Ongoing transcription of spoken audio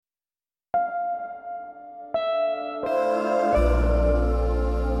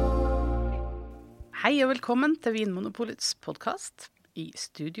Hei og velkommen til Vinmonopolets podcast. I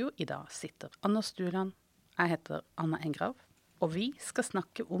studio I dag sitter Anna Stuland, jeg heter Anna Engrav, og vi skal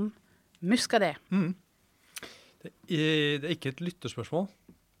snakke om Muscadet. Det ikke et lytterspørsmål.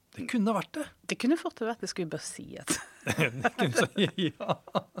 Det kunne vært det. Det kunne fort vært, det skulle jeg bare si at...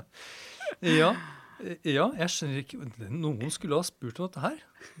 Ja, jeg skjønner ikke. Noen skulle ha spurt om dette her.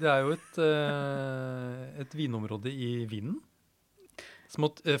 Det jo et vinområde I Vinen, som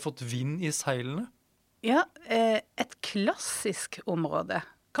har fått vind I seilene. Ja, et klassisk område,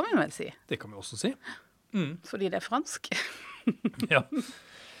 kan vi vel si. Det kan vi også si. Fordi det fransk. Ja.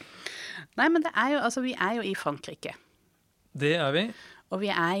 Nei, men det jo, altså vi jo I Frankrike. Det vi. Og vi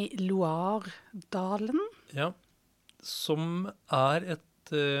I Loire-dalen. Ja, som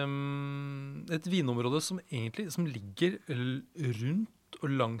et vinområde som egentlig som ligger rundt og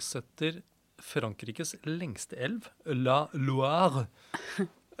langsetter Frankrikes lengste elv, La Loire.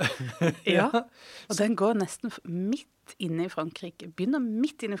 Ja, og den går nesten midt inne I Frankrike. Begynner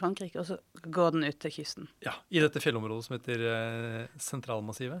midt inne I Frankrike, og så går den ut til kysten. Ja, I dette fjellområdet som heter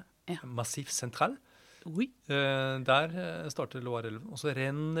Sentralmassivet. Ja. Massif Central. Oui. Der starter Loire-elven, og så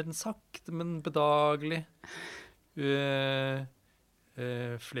renner den sakte, men bedagelig flere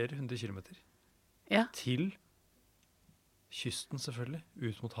hundre kilometer. Ja. Til kysten selvfølgelig,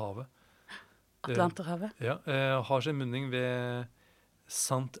 ut mot havet. Atlanterhavet. Ja, har sin munning ved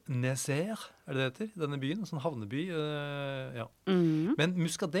Saint-Nazaire, det heter, denne byen, en sånn havneby. Ja. Men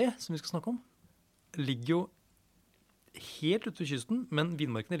Muscadet, som vi skal snakke om, ligger jo helt ute ved kysten, men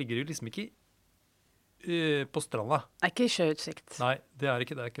vinmarkene ligger jo liksom ikke på stranda. Ikke I sjøutsikt. Nei, det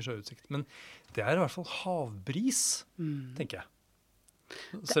ikke sjøutsikt. Men det I hvert fall havbris, tenker jeg.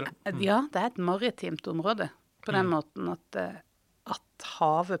 Ja, det et maritimt område. På den måten at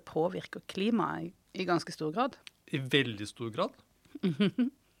havet påvirker klimaet I ganske stor grad. I veldig stor grad.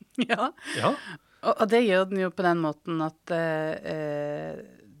 Ja. Ja. Og det gjør den jo på den måten at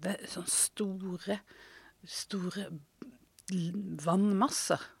det sånn store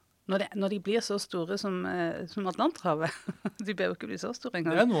vannmasser. Når de blir så store som Atlanterhavet, de bør jo ikke bli så store en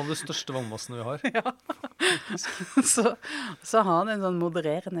gang. Det noen av de største vannmassene vi har. Ja. så har det en sånn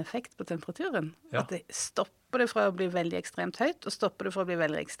modererende effekt på temperaturen. Ja. At det stopper det fra å bli veldig ekstremt høyt, og stopper det fra å bli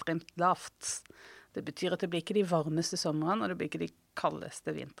veldig ekstremt lavt. Det betyr at det blir ikke de varmeste somrene, og det blir ikke de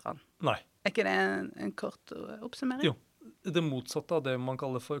kaldeste vintrene. Nei. Ikke det en kort oppsummering? Jo, det motsatte av det man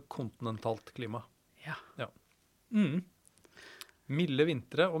kaller for kontinentalt klima. Ja. Ja. Milde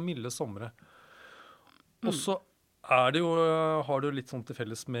vintre og milde somre. Og så har det jo litt sånn til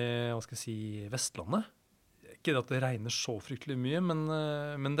felles med, hva skal jeg si, Vestlandet. Ikke at det regner så fryktelig mye, men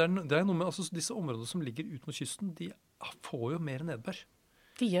det noe med altså, disse områdene som ligger ut mot kysten, de får jo mer nedbør.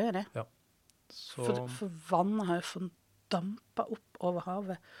 De gjør det. Ja. Så... For vannet har jo fordampet opp over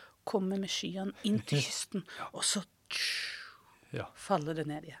havet, kommer med skyene inn til kysten, og så faller det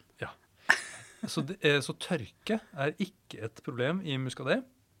ned igjen. Ja. Så tørke ikke et problem I Muscadet.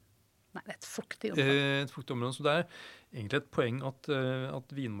 Nei, det et fuktig område. Et fuktig område, så det egentlig et poeng at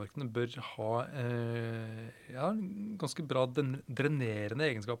vinmarkene bør ha ganske bra drenerende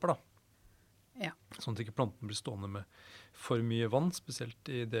egenskaper, da. Ja. Sånn at ikke planten blir stående med for mye vann, spesielt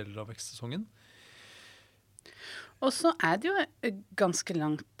I deler av vekstsesongen. Og så det jo ganske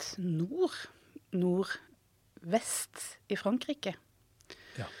langt nordvest I Frankrike.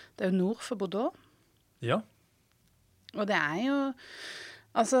 Ja. Det jo nord for Bordeaux. Ja. Og det jo,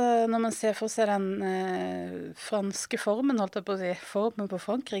 altså når man ser for seg den franske formen, holdt jeg på å si, formen på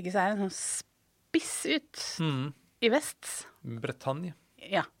Frankrike, så det en sånn spiss ut I vest. Bretagne.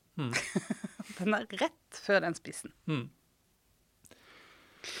 Ja. Den rett før den spissen.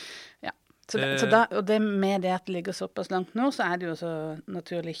 Ja. Så da, og det med det at det ligger såpass langt nord, så det jo så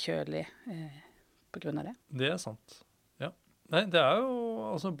naturlig kjølig på grunn av det. Det sant. Ja. Nei, det jo,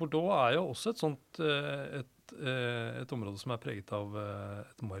 altså Bordeaux jo også et sånt, et område som preget av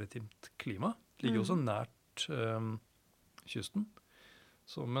et maritimt klima. Det ligger også nært kysten.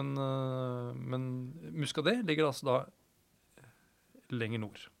 Så, men Muscadet ligger altså da lenger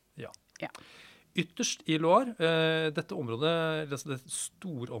nord. Ja. Ja. Ytterst I Loire, dette området, det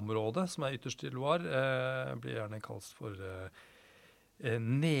storområdet som ytterst I Loire, blir gjerne kalt for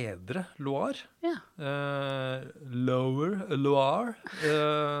nedre Loire. Ja. Lower Loire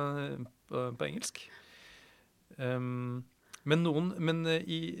på engelsk. Men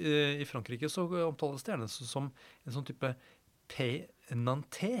I Frankrike så omtales det gjerne som en sånn type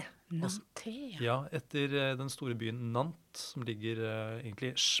Nantes. Nantes, ja. Etter den store byen Nantes, som ligger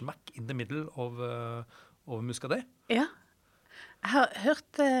egentlig smack in the middle of Muscadet. Ja. Jeg har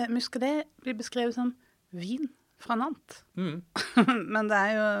hørt Muscadet bli beskrevet som vin fra Nantes. Men det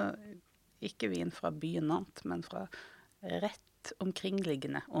jo Ikke vin fra byen Nantes, men fra rett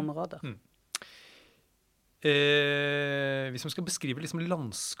omkringliggende områder. Hvis man skal beskrive liksom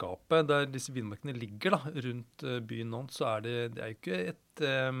landskapet der disse vinmarkene ligger da, rundt byen Nantes, så det er jo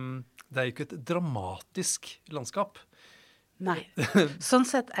ikke et dramatisk landskap. Nei. Sånn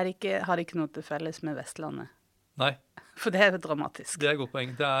sett har det ikke noe til felles med Vestlandet. Nei. For det jo dramatisk. Det et godt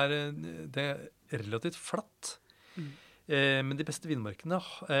poeng. Det er relativt flatt. Men de beste vinmarkene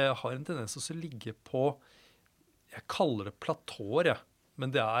har en tendens til å ligge på, jeg kaller det platåer,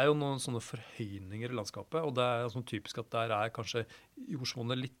 men det jo noen sånne forhøyninger i landskapet, og det sånn typisk at der kanskje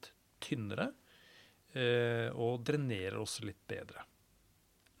jordsmonnet litt tynnere, og drenerer også litt bedre.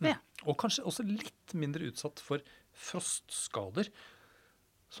 Ja. Og kanskje også litt mindre utsatt for frostskader,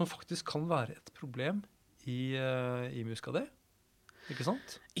 som faktisk kan være et problem i Muscadet. Ikke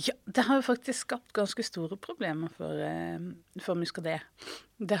sant? Ja, det har jo faktisk skapt ganske store problemer for Muscadet.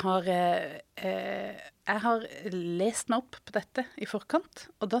 Jeg har lest meg opp på dette i forkant,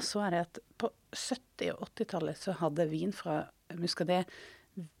 og da så jeg det at på 70- og 80-tallet så hadde vin fra Muscadet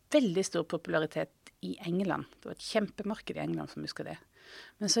veldig stor popularitet i England. Det var et kjempemarked i England for Muscadet.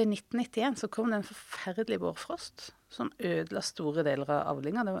 Men så i 1991 så kom det en forferdelig vårfrost som ødela store deler av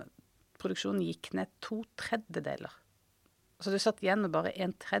avlinga. Produksjonen gikk ned 2/3. Så du satt igjen med bare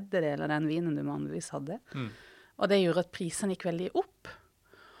 1/3 av den vinen du vanligvis hadde. Og det gjorde at prisene gikk veldig opp.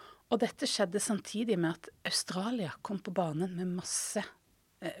 Og dette skjedde samtidig med at Australia kom på banen med masse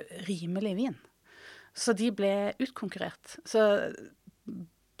rimelig vin. Så de ble utkonkurrert. Så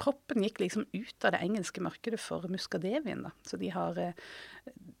proppen gikk liksom ut av det engelske markedet for Muscadet-vin da. Så de har,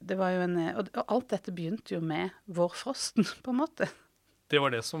 det var jo og alt dette begynte jo med vårfrosten på en måte. Det var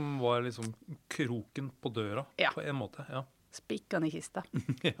det som var liksom kroken på døra på en måte, ja. Spikeren i kista.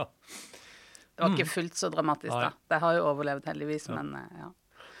 Ja. Det var ikke fullt så dramatisk da. Det har jo overlevd heldigvis, men ja.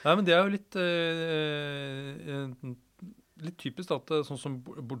 Nei, men det jo litt typisk at sånn som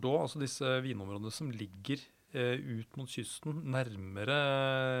Bordeaux, altså disse vinområdene som ligger ut mot kysten, nærmere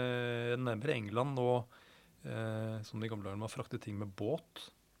England, og som de gamle dager man fraktet ting med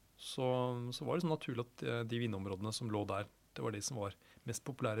båt, så var det sånn naturlig at de vinområdene som lå der, det var de som var mest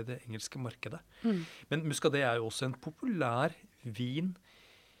populære i det engelske markedet. Men Muscadet jo også en populær vin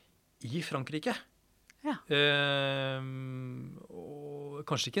i Frankrike. Ja. Og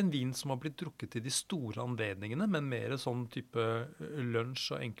kanskje ikke en vin som har blitt drukket i de store anledningene, men mer sånn type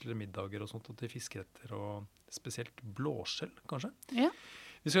lunsj og enklere middager og sånt til fiskeretter, og spesielt blåskjell, kanskje. Ja.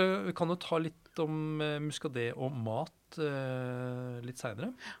 Vi kan jo ta litt om Muscadet og mat litt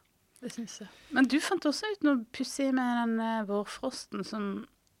senere. Ja. Det synes jeg. Men du fant også ut noe pussig med den vårfrosten som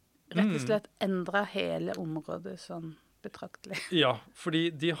rett og slett endret hele området sånn betraktelig. Ja, fordi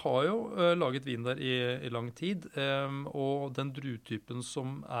de har jo laget vin der i lang tid, og den druetypen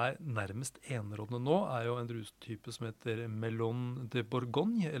som nærmest enerådende nå jo en druetype som heter melon de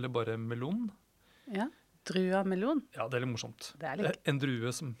Bourgogne, eller bare melon. Ja, drua melon. Ja, det litt morsomt. Det litt... En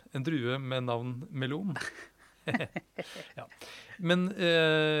drue med navn melon. Ja. Men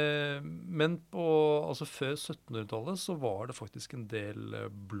på, altså før 1700-tallet så var det faktisk en del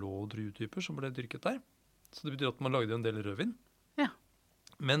blå druetyper som ble dyrket der. Så det betyr at man lagde en del rødvin. Ja.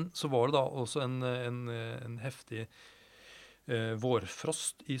 Men så var det da også en heftig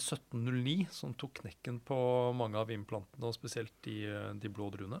vårfrost i 1709 som tok knekken på mange av vinplantene, og spesielt de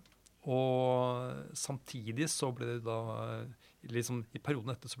blå druene. Og samtidig så ble det da, liksom i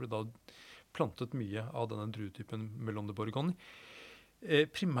perioden etter så ble det da plantet mye av denne druetypen melon de Bourgogne.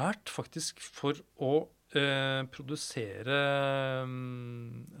 Primært faktisk for å produsere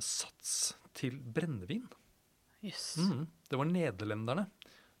sats til brennevin. Yes. Det var nederlenderne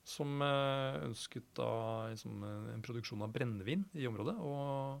som ønsket da liksom, en produksjon av brennevin i området,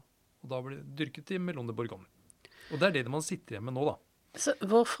 og da ble det dyrket i melon de Bourgogne. Og det det man sitter igjen med nå da. Så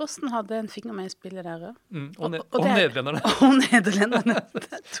vårfrosten hadde en finger med i spillet der, ja. Og nederlenderne. Og nederlenderne.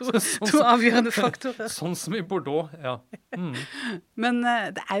 Det to avgjørende faktorer. Sånn som i Bordeaux, ja. Men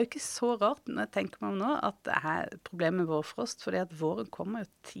det jo ikke så rart når jeg tenker meg om nå, at det problemet med vårfrost, fordi at våren kommer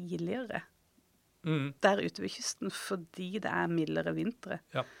jo tidligere der ute ved kysten, fordi det mildere vintre.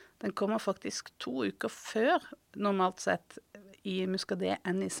 Ja. Den kommer faktisk 2 uker før, normalt sett, i Muscadet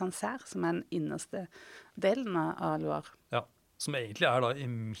enn i Sancerre, som den innerste delen av Loire. Ja. Som egentlig da i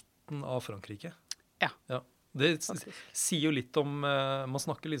midten av Frankrike. Ja. Det sier jo litt om, man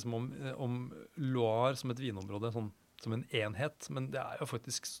snakker liksom om Loire som et vinområde, sånn, som en enhet, men det jo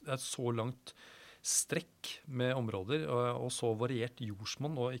faktisk et så langt strekk med områder, og så variert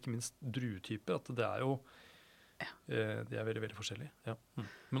jordsmonn, og ikke minst druetyper, at det jo De veldig, veldig forskjellige. Ja.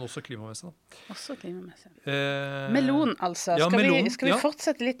 Men også klimamessig, da. Også klimamessig. Melon, altså. Skal vi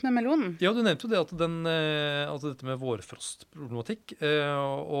fortsette litt med melonen? Ja, du nevnte jo det at dette med vårfrostproblematikk,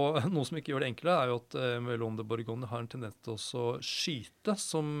 og noe som ikke gjør det enklere, er jo at melon de Bourgogne har en tendens til å skyte,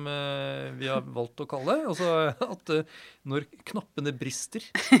 som vi har valgt å kalle det. Altså at når knappene brister,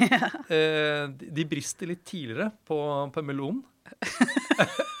 de brister litt tidligere på melonen,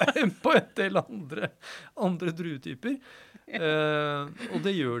 enn på en del andre druetyper. Og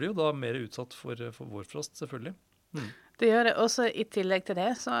det gjør de jo da mer utsatt for vårfrost, selvfølgelig. Det gjør det. Også i tillegg til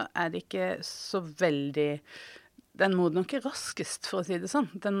det, så er det ikke så veldig... Den modner ikke raskest, for å si det sånn.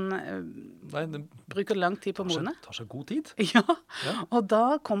 Den bruker lang tid på å modne. Tar seg god tid. Ja, og da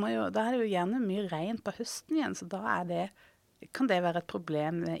er det jo gjerne mye regn på høsten igjen, så da kan det være et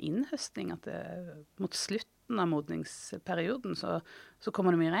problem ved innhøstning, at mot slutten av modningsperioden så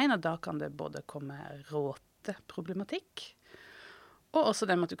kommer det mye regn, og da kan det både komme råteproblematikk, og også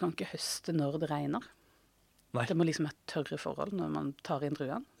det med at du kan ikke høste når det regner. Nei. Det må liksom være tørre forhold når man tar inn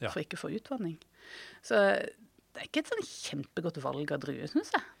druene, for ikke å få utvanning. Så det er ikke et sånn kjempegodt valg av druer,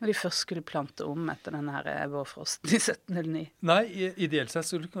 synes jeg, når de først skulle plante om etter denne her vårfrosten i 1709. Nei, ideelt sett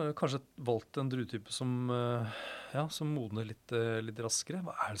skulle du kanskje valgt en druetype som modner litt raskere.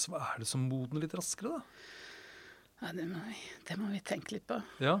 Hva er det som modner litt raskere, da? Ja, det må vi tenke litt på.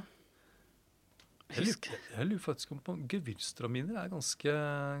 Ja. Jeg lurer faktisk på gevirstraminer er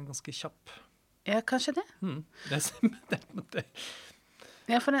ganske kjapp. Ja, kanskje det. Det.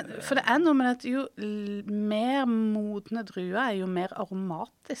 Ja, for det er noe med at jo mer modne druer jo mer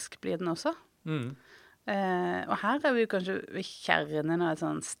aromatisk blir den også. Og her er vi jo kanskje ved kjernen av et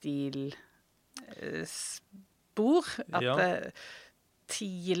sånn stilspor, at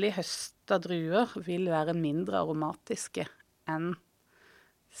tidlig høsta druer vil være mindre aromatiske enn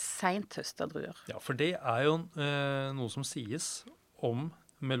sent høsta druer. Ja, for det er jo noe som sies om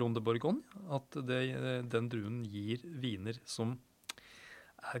melon de Bourgogne, at den druen gir viner som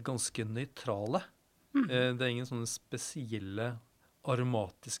er ganske nøytrale. Det er ingen sånne spesielle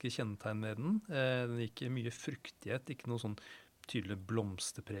aromatiske kjennetegn med den. Den gir ikke mye fruktighet, ikke noe sånn tydelig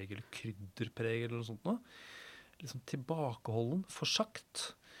blomsterpreg eller krydderpreg eller noe sånt noe. Liksom tilbakeholden, forsagt.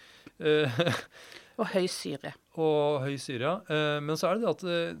 Og høy syre. Men så er det at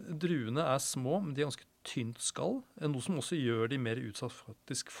druene er små, men de er ganske tynt skall. Noe som også gjør de mer utsatt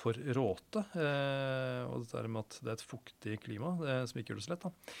faktisk for råte. Og det med at det er et fuktig klima, som ikke gjør det så lett.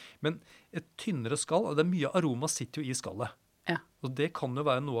 Da. Men et tynnere skall, det er mye aroma sitter jo i skallet. Ja. Og det kan jo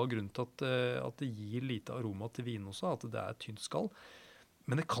være noe av grunnen til at det gir lite aroma til vin også, at det er et tynt skall.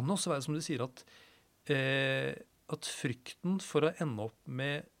 Men det kan også være, som du sier, at frykten for å ende opp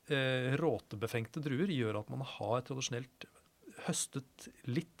med råtebefengte druer gjør at man har tradisjonelt høstet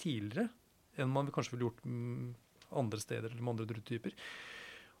litt tidligere enn man kanskje ville gjort andre steder eller med andre druetyper.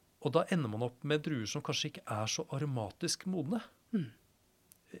 Og da ender man opp med druer som kanskje ikke er så aromatisk modne.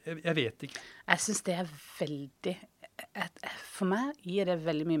 Jeg vet ikke. Jeg synes det er veldig... For meg gir det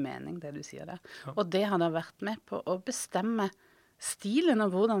veldig mye mening, det du sier der. Ja. Og det har da vært med på å bestemme stilen og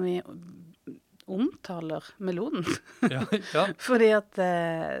hvordan vi omtaler melonen. Ja. Fordi at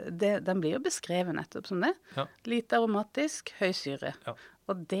den blir jo beskrevet nettopp som det. Ja. Lite aromatisk, høy syre. Ja.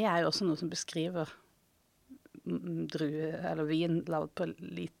 Og det er jo også noe som beskriver eller vin lavet på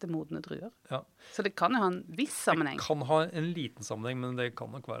lite modne druer. Ja. Så det kan jo ha en viss sammenheng. Det kan ha en liten sammenheng, men det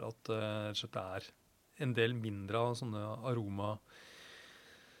kan nok være at det er en del mindre av sånne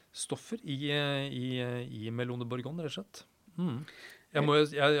aromastoffer i melon de Bourgogne, rett og slett.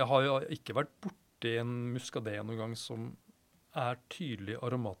 Jeg har jo ikke vært borti en muscadet noen gang som er tydelig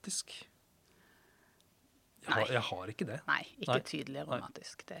aromatisk. Jeg har ikke det. Nei, ikke tydelig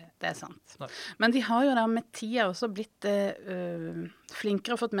aromatisk. Det er sant. Nei. Men de har jo da med tida også blitt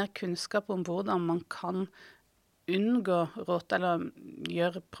flinkere og fått mer kunnskap om hvordan man kan unngå råte eller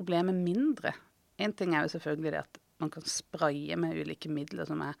gjøre problemet mindre. En ting er jo selvfølgelig det at man kan spraye med ulike midler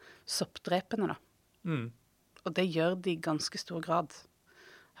som er soppdrepende da. Og det gjør de i ganske stor grad,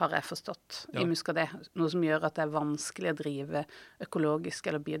 har jeg forstått, i Muscadet. Noe som gjør at det er vanskelig å drive økologisk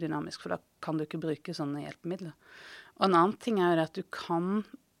eller biodynamisk, for da kan du ikke bruke sånne hjelpemidler. Og en annen ting er jo at du kan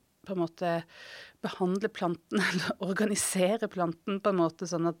på en måte behandle planten, eller organisere planten på en måte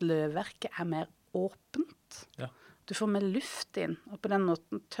sånn at løvverket er mer åpent. Ja. Du får mer luft inn, og på den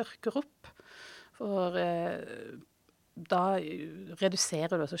måten tørker opp. For da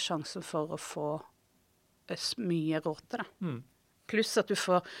reduserer du også sjansen for å få mye råte, da. Pluss at du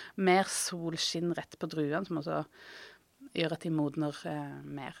får mer solskinn rett på druen, som også gjør at de modner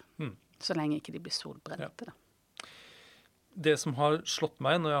mer. Så lenge ikke de blir solbrente, da. Det som har slått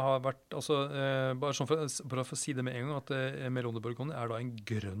meg når jeg har vært, altså, bare sånn for å si det med en gang, at melon de Bourgogne er da en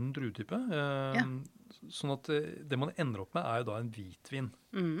grønn druetype. Sånn at det man ender opp med er jo da en hvitvin.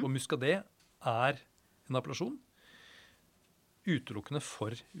 Og Muscadet er en appellasjon utelukkende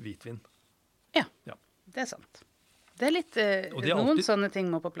for hvitvin. Ja, det er sant. Det er litt, noen sånne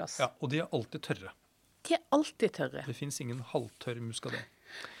ting må på plass. Ja, og de er alltid tørre. De er alltid tørre. Det finnes ingen halvtørr Muscadet.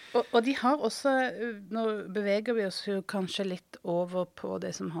 Og de har også, nå beveger vi oss jo kanskje litt over på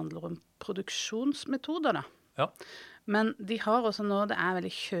det som handler om produksjonsmetoder da. Ja. Men de har også, når det er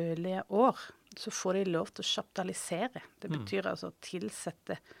veldig kjølige år, så får de lov til å chaptalisere. Det betyr altså å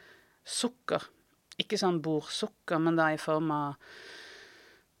tilsette sukker. Ikke sånn bordsukker, men da i form av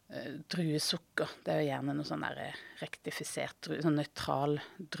druesukker. Det er jo gjerne noe sånn der rektifisert, sånn nøytral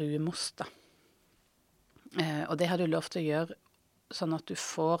druemost da. Og det har du lov til å gjøre sånn at du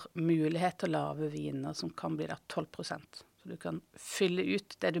får mulighet til å lave viner som kan bli da 12%. Så du kan fylle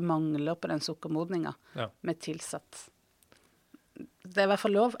ut det du mangler på den sukkermodningen med tilsatt. Det er i hvert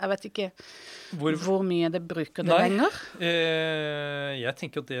fall lov. Jeg vet ikke hvor mye det bruker det lenger. Jeg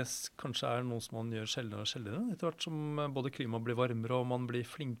tenker at det kanskje er noe som man gjør sjeldnere og sjeldnere, etter hvert som både klimaet blir varmere og man blir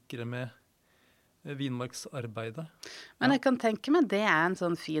flinkere med vinmarksarbeidet. Men jeg kan tenke meg det er en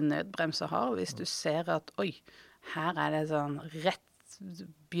sånn fin nødbrems å ha, hvis du ser at, oi, her er det sånn rett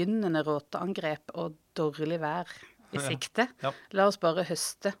begynnende råteangrep og dårlig vær i sikte. La oss bare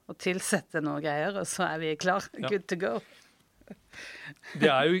høste og tilsette noe greier, og så er vi klar. Good to go. Det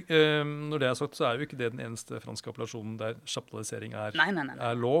er jo, når det er sagt, så er jo ikke det den eneste franske appellasjonen der chaptalisering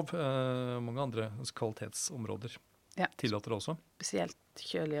er lov. Mange andre kvalitetsområder tillater det også. Spesielt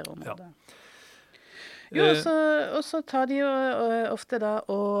kjøligere områder. Jo, og så tar de jo ofte da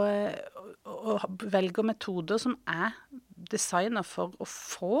og velger metoder som er designet for å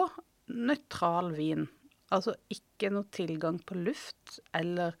få nøytral vin. Altså ikke noe tilgang på luft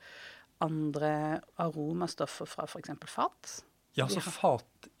eller andre aromastoffer fra for eksempel fat. Ja, så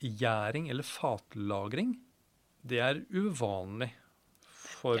fatgjæring eller fatlagring, det er uvanlig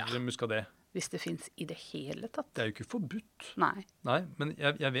for Muscadet. Hvis det finnes i det hele tatt. Det er jo ikke forbudt. Nei, men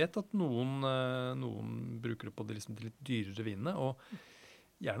jeg vet at noen bruker det på de litt dyrere vinene, og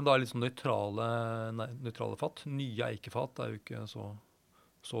gjerne da litt sånn nøytrale fat. Nye eikefat er jo ikke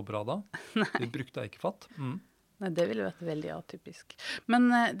så bra da. De brukte eikefat. Nei, det ville vært veldig atypisk.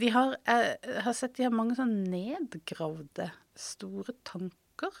 Men jeg har sett de har mange sånn nedgravde store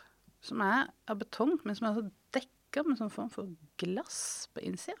tanker, som er av betong, men som er så dekket med sånn form for glass på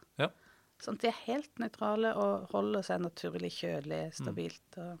innsiden. Ja. Sånn at de er helt nøytrale og holder seg naturlig kjølig,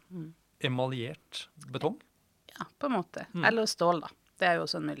 stabilt. Emaljert betong? Ja, på en måte. Eller stål da. Det er jo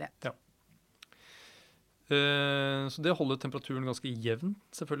også en mulighet. Ja. Så det holder temperaturen ganske jevn,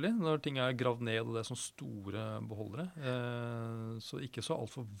 selvfølgelig, når ting er gravd ned, og det er sånne store beholdere. Så ikke så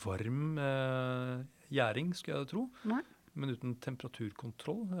alt for varm gjæring, skal jeg tro. Nei. Men uten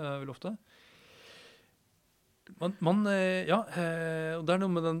temperaturkontroll, vel ofte. Og det er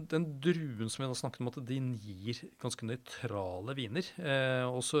noe med den druen som vi har snakket om, at den gir ganske nøytrale viner.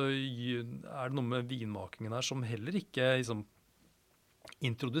 Og så er det noe med vinmakingen her som heller ikke liksom,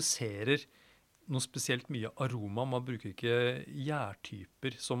 introduserer noe spesielt mye aroma. Man bruker ikke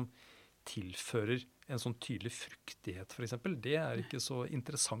gjærtyper som tilfører en sånn tydelig fruktighet, for eksempel. Det er ikke så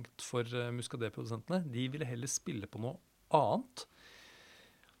interessant for Muscadet-produsentene. De ville heller spille på noe annet.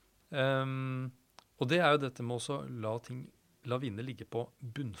 Og det er jo dette med å la vinene ligge på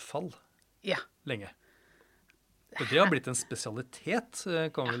bunnfall lenge. Og det har blitt en spesialitet,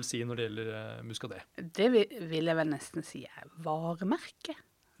 kan vi vel si, når det gjelder Muscadet. Det vil jeg vel nesten si er varemerke.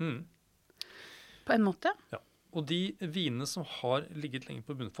 På en måte. Ja. Og de vinene som har ligget lenge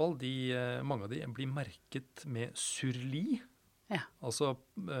på bunnfall, mange av de blir merket med surli. Ja. Altså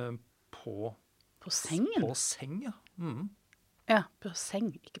på sengen? På seng, ja. Ja, på seng,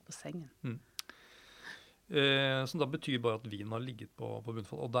 ikke på sengen. Som da betyr bare at vinen har ligget på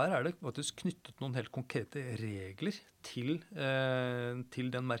bunnfall. Og der er det faktisk knyttet noen helt konkrete regler til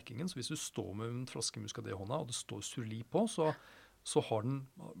den merkingen. Så hvis du står med en flaske Muscadet i hånda, og det står surli på, så har den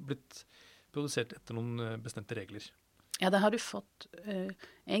blitt produsert etter noen bestemte regler. Ja, da har du fått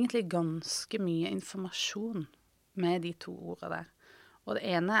egentlig ganske mye informasjon med de to ordene der. Og det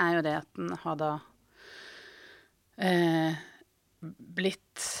ene er jo det at den har da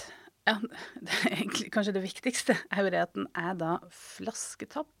blitt... Ja, det er egentlig, kanskje det viktigste er jo det at den er da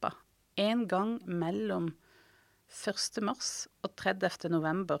flasketappa en gang mellom 1. mars og 30.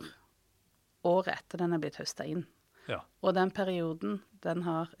 november, året etter den er blitt høstet inn. Ja. Og den perioden, den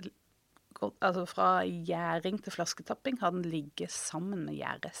har gått, altså fra gjæring til flasketapping, har den ligget sammen med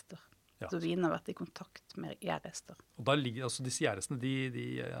gjærrester. Ja. Så vinen har vært i kontakt med gjærrester. Og da ligger, altså disse gjærrestene,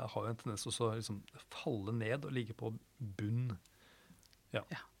 de har jo en tendens til å liksom falle ned og ligge på bunn. Ja.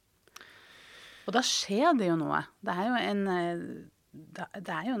 Og da skjer det jo noe. Det er jo en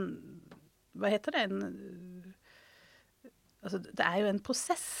hva heter det? Altså, det er jo en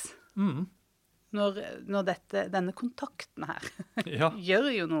prosess. Når denne kontakten her gjør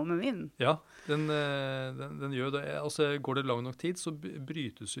jo noe med vinen. Ja, den gjør det. Altså, går det lang nok tid, så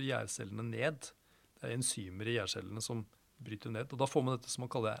brytes jo gjærcellene ned. Det er enzymer i gjærcellene som bryter ned. Og da får man dette som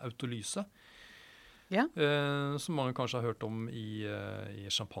man kaller autolyse. Ja. Som mange kanskje har hørt om i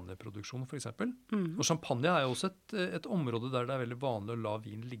champagneproduksjon, for eksempel. Og champagne er jo også et område der det er veldig vanlig å la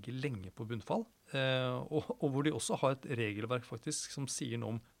vin ligge lenge på bunnfall. Og hvor de også har et regelverk faktisk som sier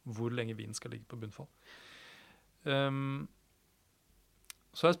noe om hvor lenge vinen skal ligge på bunnfall.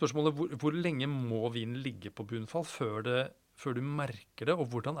 Så er spørsmålet hvor lenge må vinen ligge på bunnfall før du merker det, og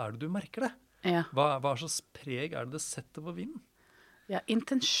hvordan er det du merker det? Ja. Hva slags preg er det setter på vinen? Ja,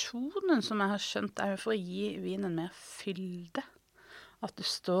 intensjonen som jeg har skjønt er jo for å gi vinen mer fylde. At du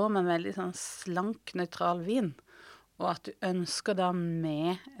står med en veldig sånn slank, nøytral vin, og at du ønsker da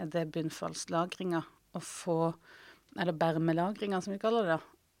med det bunnfallslagringa å få, eller bermelagringa som vi kaller det,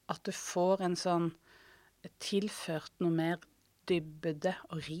 at du får en sånn tilført noe mer dybde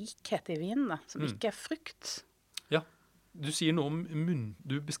og rikhet i vinen da, som ikke er frukt. Ja, du sier noe om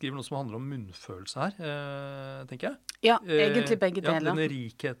du beskriver noe som handler om munnfølelse her, tenker jeg. Ja, egentlig begge deler. Ja, denne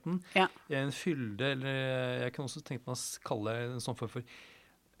rikheten, en fylde, eller jeg kan også tenke meg å kalle det en sånn form for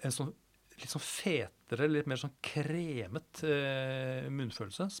en sånn litt sånn fetere, litt mer sånn kremet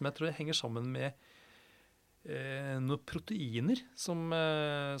munnfølelse, som jeg tror henger sammen med noen proteiner som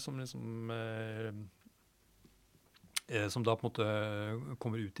da på en måte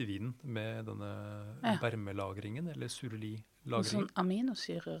kommer ut i vinen med denne bermelagringen, eller sureli-lagringen. Sånn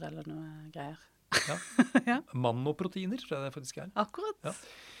aminosyrer eller noe greier. Ja. Manoproteiner, tror jeg det faktisk er. Akkurat. Ja.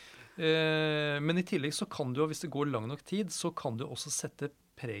 Men i tillegg så kan du, hvis det går lang nok tid, så kan du også sette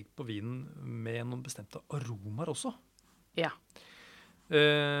preg på vinen med noen bestemte aromaer også. Ja.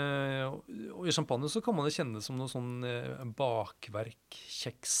 Og i champagne så kan man jo kjenne det som noe sånn bakverk,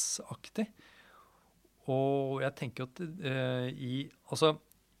 kjeksaktig. Og jeg tenker at i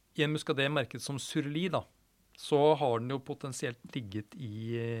en Muscadet merket som sureli da, så har den jo potensielt ligget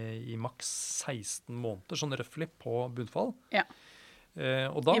i maks 16 måneder, sånn røffelig, på bunnfall. Ja.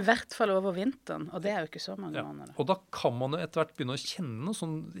 Og da, i hvert fall over vinteren, og det er jo ikke så mange måneder. Og da kan man jo etter hvert begynne å kjenne noe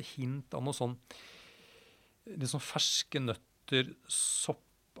sånn hint av noe sånn litt sånn ferske nøtter,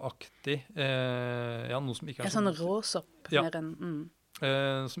 soppaktig, noe som ikke er sånn råsopp mer enn...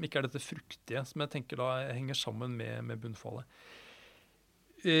 som ikke er dette fruktige, som jeg tenker da henger sammen med bunnfallet.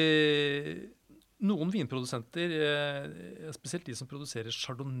 Noen vinprodusenter, spesielt de som produserer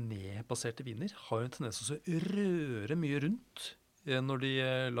chardonnay-baserte viner, har en tendens til å røre mye rundt når de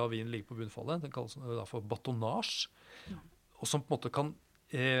lar vinen ligge på bunnfallet. Det kalles da for batonnage, og som på en måte kan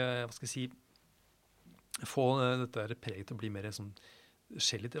få dette preget til å bli mer sånn,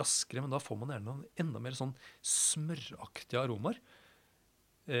 skje litt raskere, men da får man gjerne enda mer sånn smøraktige aromaer.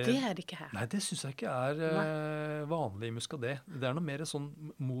 Det er det ikke her. Nei, det synes jeg ikke er vanlig i Muscadet. Det er noe mer sånn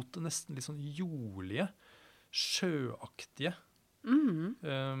mot det nesten litt sånn jordlige, sjøaktige,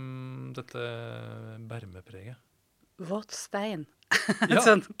 dette bermepreget. Våt stein.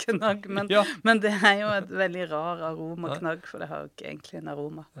 Sånn knagg, men det er jo et veldig rar aromaknagg, for det har jo ikke egentlig en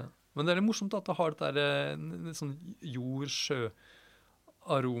aroma. Ja. Men det er litt morsomt at det har dette sånn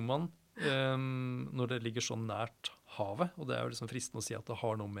jord-sjø-aromaen når det ligger så nært havet, og det er jo liksom fristende å si at det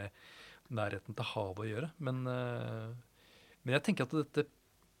har noe med nærheten til havet å gjøre, men jeg tenker at dette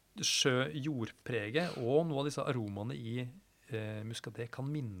sjø-jordpreget og noe av disse aromaene i Muscadet kan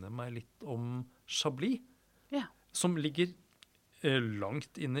minne meg litt om Chablis, som ligger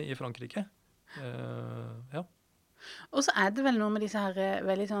langt inne i Frankrike. Og så er det vel noe med disse her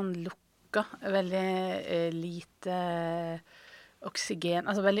veldig sånn lukka, veldig lite oksygen,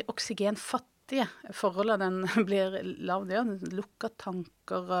 altså veldig oksygenfattige forholdet den blir lavt, lukka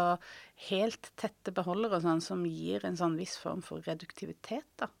tanker og helt tette beholdere og sånn, som gir en sånn viss form for reduktivitet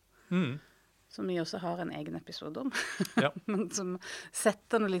da. Som vi også har en egen episode om. Men som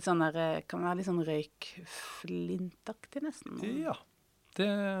setter noe litt sånn der, kan være litt sånn røykflintaktig nesten. Ja,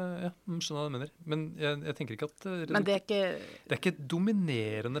 skjønner hva du mener. Men jeg tenker ikke at... Men det er ikke... Det er ikke et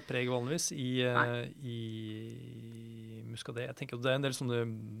dominerende preg vanligvis i Muscadet. Jeg tenker at det er en del sånne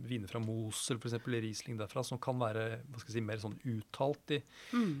viner fra Mosel, for eksempel Riesling derfra, som kan være, mer sånn uttalt i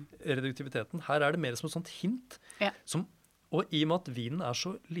reduktiviteten. Her er det mer som et sånt hint, og i og med at vinen er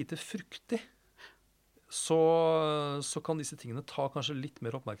så lite fruktig, så kan disse tingene ta kanskje litt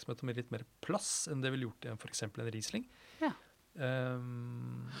mer oppmerksomhet og med litt mer plass enn det ville gjort i for eksempel en Riesling. Ja.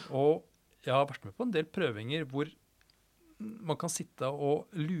 Og jeg har vært med på en del prøvinger hvor man kan sitte og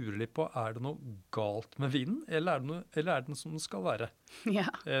lure litt på, er det noe galt med vinen, eller er det den som den skal være Ja.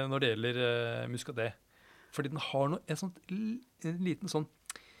 når det gjelder Muscadet. Fordi den har en liten sånn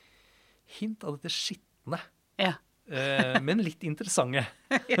hint av dette skittende, Ja. men litt interessante.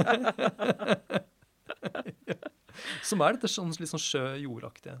 Som er dette litt sånn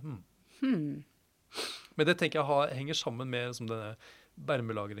sjø-jordaktige. Men det tenker jeg henger sammen med denne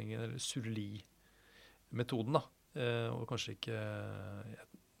bermelagringen, eller surli-metoden da. Og kanskje ikke,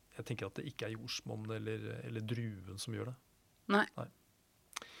 jeg tenker at det ikke er jordsmonn eller druen som gjør det. Nei.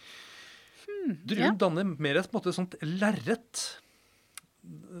 Druen danner mer på en måte et sånt lerret.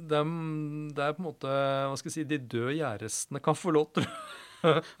 Det er på en måte, hva skal jeg si, de døde gjærrestene kan få lov til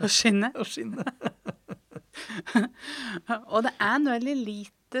Å skinne. å skinne. Og det er noe veldig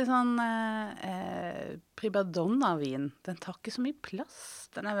lite sånn pribadonna-vin. Den tar ikke så mye plass.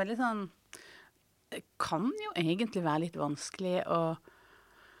 Den er veldig sånn, det kan jo egentlig være litt vanskelig å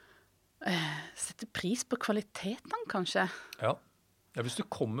sette pris på kvaliteten, kanskje. Ja, hvis du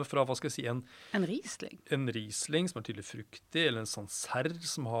kommer fra, hva skal jeg si, En Riesling. En Riesling som er tydelig fruktig, eller en Sancerre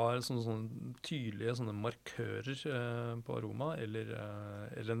som har sånne tydelige sånne markører på aroma, eller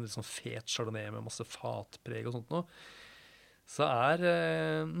en litt sånn fet chardonnay med masse fatpreg og sånt noe, så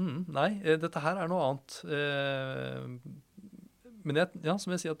nei, dette her er noe annet. Men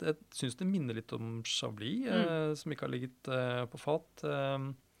som jeg sier, at jeg synes det minner litt om Chablis, som ikke har ligget på fat.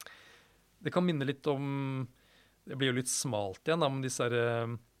 Det kan minne litt om, det blir jo litt smalt igjen, men disse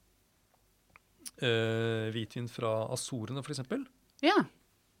hvitvin fra Azorene, for eksempel. Ja.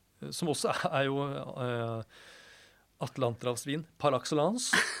 Som også er jo Atlanterhavsvin par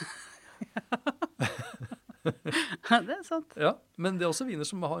excellence. Ja, det er sant. Ja, men det er også viner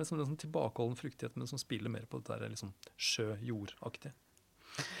som har en sånn tilbakeholden fruktighet, men som spiller mer på det der liksom sjø-jordaktige.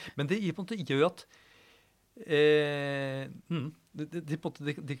 Men det på en måte gjør at de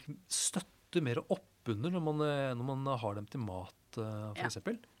støtter mer oppunder når man har dem til mat, for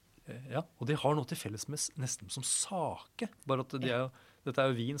eksempel. Ja, og de har noe til felles med nesten som sake, bare at dette er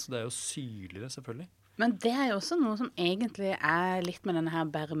jo vin, så det er jo syrligere selvfølgelig. Men det er jo også noe som egentlig er litt med denne her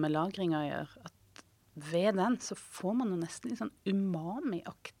bermelagringen å gjøre, at ved den så får man jo nesten litt sånn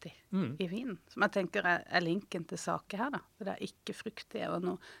umami-aktig i vinen. Som jeg tenker er linken til sake her da. Det er ikke fruktig og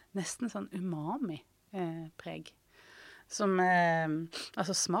noe nesten sånn umami-preg. Som,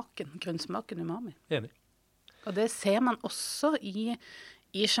 altså smaken, grunnsmaken umami. Enig. Og det ser man også i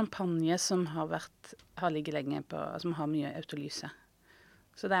champagne som har ligget lenge på, som har mye autolyse.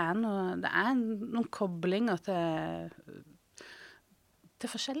 Så det er noen koblinger til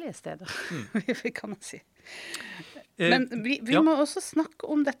forskjellige steder, kan man si. Men vi må også snakke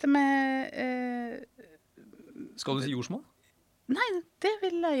om dette med... Skal du si jordsmonn? Nei, det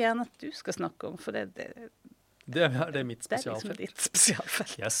vil jeg gjerne at du skal snakke om, for det er mitt spesialfelt. Det er liksom ditt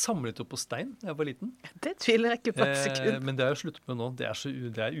spesialfelt. Jeg samlet opp på stein da jeg var liten. Det tviler jeg ikke på et sekund. Men det er jo sluttet med nå. Det er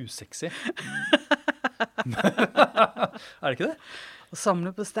usexy. Er det ikke det? Å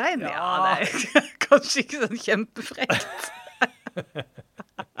samle på stein? Ja, det er kanskje ikke sånn kjempefrekt.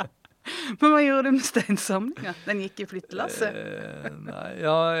 Men hva gjorde du med steinsamlinga? Den gikk i flyttelasset?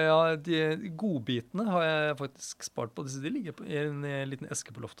 Nei, de godbitene har jeg faktisk spart på. De ligger i en liten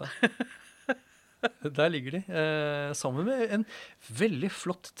eske på loftet. Der ligger de, sammen med en veldig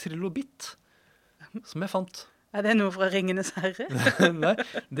flott trilobit som jeg fant. Er det noe fra Ringenes herre? Nei,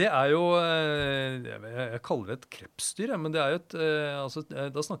 det er jo, jeg kaller det et krepsdyr, men det er jo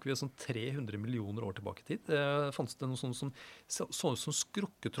da snakker vi sånn 300 millioner år tilbake i tid. Det fantes det noe sånn som så ut som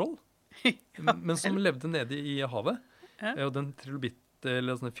skrukketroll, men som levde nede i havet. Og den trilobit,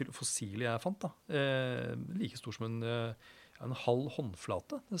 eller sånne fossile jeg fant da, like stor som en halv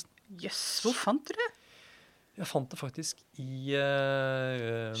håndflate. Jøss, hvor fant du det? Jeg fant det faktisk i...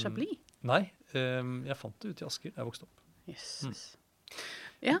 Chablis? Nei, jeg fant det ute i Asker. Jeg vokste opp. Jesus.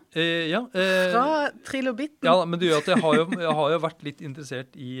 Ja, fra trilobitten. Ja, men det gjør at jeg har jo vært litt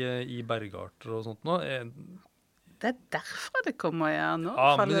interessert i bergarter og sånt nå. Det er derfra det kommer, ja. Nå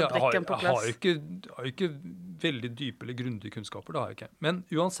faller brikken på plass. Jeg har jo ikke veldig dype eller grundige kunnskaper, det har jeg ikke. Men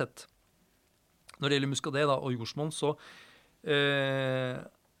uansett, når det gjelder Muscadet da, og jordsmonn, så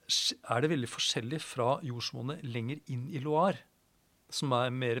er det veldig forskjellig fra jordsmonnet lenger inn i Loire, som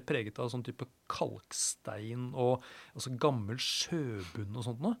er mer preget av sånn type kalkstein og altså gammel sjøbunn og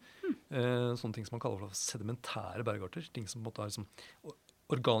sånt noe. Sånne ting som man kaller for sedimentære bergarter. Ting som på en måte har liksom,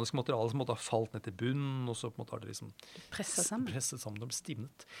 organisk materiale som på en måte har falt ned til bunnen, og så på en måte har det liksom presset sammen og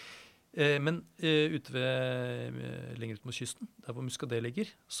stivnet. Men ute lenger ut mot kysten, der hvor Muscadet ligger,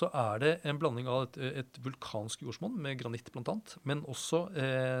 så det en blanding av et vulkansk jordsmonn med granitt blant annet, men også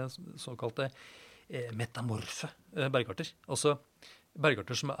såkalte metamorfe bergarter. Altså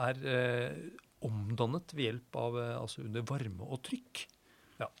bergarter som omdannet ved hjelp av altså under varme og trykk.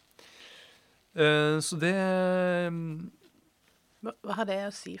 Ja. Så det Hva har det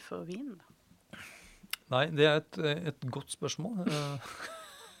å si for vin, da? Nei, det et godt spørsmål.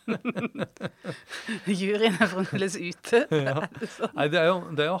 Juryen fremdeles ute. Ja. Nei,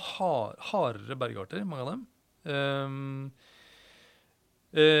 det jo hardere bergarter, mange av dem.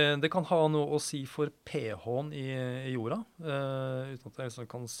 Det kan ha noe å si for pH-en i jorda, uten at jeg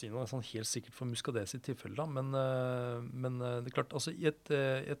kan si noe sånn helt sikkert for Muscadet sitt tilfelle, da. Men det klart, altså i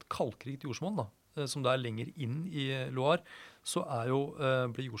et kalkrikt jordsmonn, da, som det lenger inn i Loire, så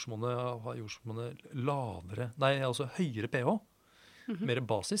blir jordsmonnet lavere, nei, altså høyere pH, mer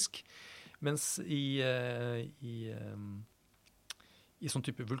basisk, mens i sånn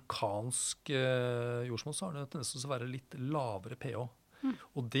type vulkansk jordsmonn så har det tendens til å være litt lavere pH.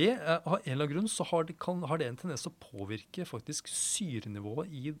 Og det, av en eller annen grunn, så har det en tendens til å påvirke faktisk syrenivået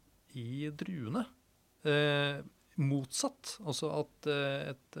i druene. Motsatt, altså at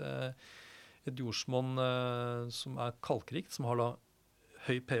et jordsmonn som kalkrikt, som har da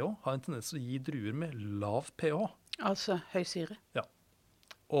høy pH, har en tendens til å gi druer med lav pH. Altså høy syre. Ja.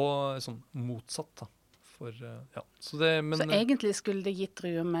 Og sånn motsatt, da. Ja. Så egentlig skulle det gitt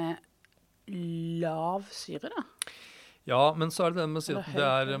druer med lav syre, da? Ja, men så det med å si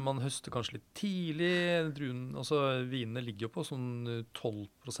at man høster kanskje litt tidlig. Altså vinene ligger jo på sånn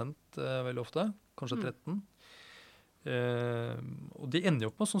 12% veldig ofte, kanskje 13%. Og de ender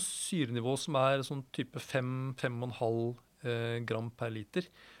jo på sånn syrenivå som sånn type 5,5 gram per liter.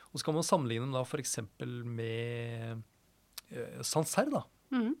 Og så kan man sammenligne dem da for eksempel med Sancerre, da,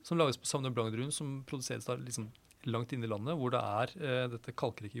 som lages på Sauvignon Blanc-druen, som produseres da liksom langt inne i landet, hvor det dette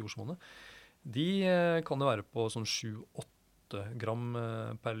kalkrike jordsmonnet. De kan jo være på sånn 7-8 gram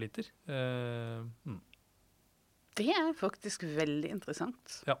per liter. Det faktisk veldig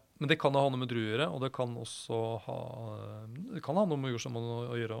interessant. Ja, men det kan ha noe med druer å gjøre, og det kan også ha noe med jordsmonn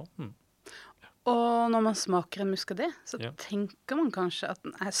å gjøre også. Og når man smaker en muscadet, så tenker man kanskje at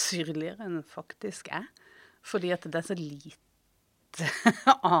den syrligere enn den faktisk fordi at det så lite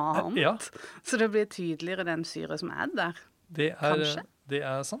annet. Ja. Så det blir tydeligere den syre som der, kanskje. Det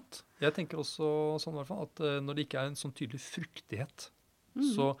sant. Jeg tenker også sånn i hvert fall, at når det ikke en sånn tydelig fruktighet,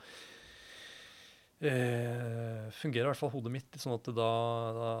 så fungerer i hvert fall hodet mitt sånn at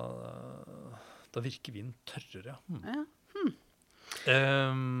da virker vinen tørrere.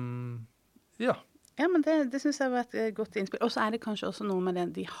 Ja. Ja, men det synes jeg var et godt innspill. Og så det kanskje også noe med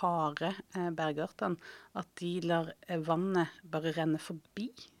de harde bergartene, at de lar vannet bare renne forbi.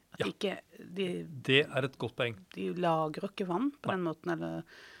 At ikke det et godt poeng. De lagrer ikke vann på den måten, eller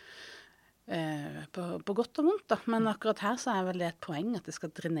på godt og vondt, da. Men akkurat her så vel det et poeng at det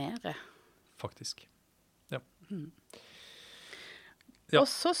skal drenere. Faktisk. Ja. Og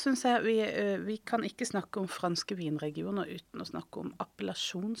så synes jeg vi kan ikke snakke om franske vinregioner uten å snakke om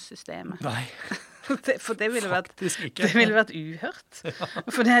appellasjonssystemet. Nei. For det ville vært uhørt. Ja.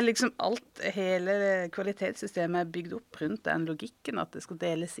 For det liksom hele kvalitetssystemet bygd opp rundt den logikken at det skal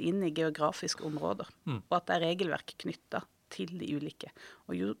deles inn i geografiske områder, og at det regelverk knyttet til de ulike.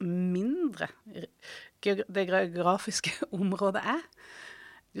 Og jo mindre det geografiske området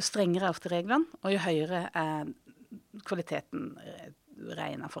jo strengere ofte reglene, og jo høyere kvaliteten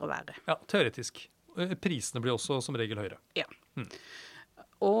regnet for å være. Ja, teoretisk. Prisene blir også som regel høyere. Ja.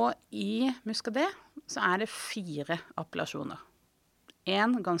 Og i Muscadet så det 4 appellasjoner.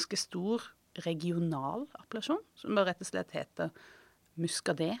 En ganske stor regional appellasjon, som bare rett og slett heter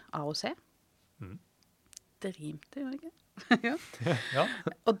Muscadet AOC. Det rimte jo ikke. Ja. Ja.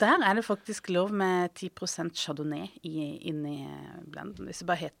 Og der det faktisk lov med 10% Chardonnay inni blenden. Hvis det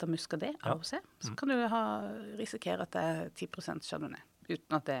bare heter Muscadet AOC, så kan du risikere at det 10% Chardonnay,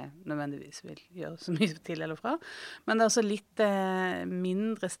 uten at det nødvendigvis vil gjøre så mye til eller fra. Men det også litt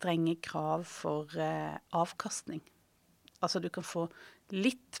mindre strenge krav for avkastning. Altså du kan få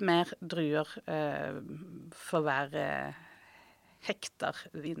litt mer druer for hver hektar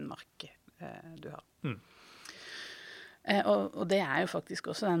vinmark du har. Og det jo faktisk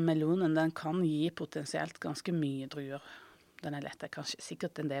også den melonen, den kan gi potensielt ganske mye druer. Den lett, kanskje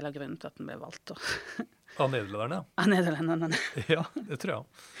sikkert en del av grunnen til at den ble valgt. Av nederlenderne? Av nederlenderne. Ja, det tror jeg.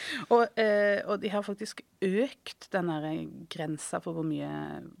 Og de har faktisk økt denne grensa for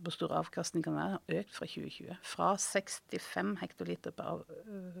hvor stor avkastning kan være, økt fra 2020. Fra 65 hektoliter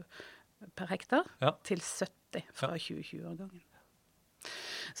per hektar til 70 fra 2020-årgangen.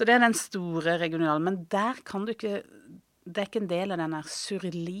 Så det den store regionalen, men der kan du ikke, det ikke en del av denne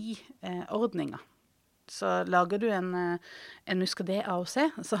surli-ordningen. Så lager du en Muscadet AOC,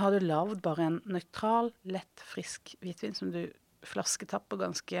 så har du lavet bare en nøytral, lett, frisk hvitvin som du flasketapper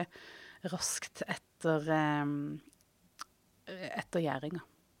ganske raskt etter gjæringa.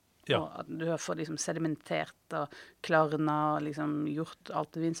 Ja. Og du får liksom sedimentert og klarna og liksom gjort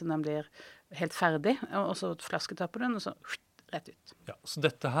alt det vin så den blir helt ferdig, og så flasketapper du den, og så rett ut. Ja, så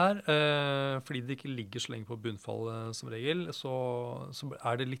dette her, fordi det ikke ligger så lenge på bunnfall som regel, så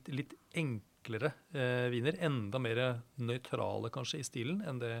det litt enklere viner, enda mer nøytrale kanskje i stilen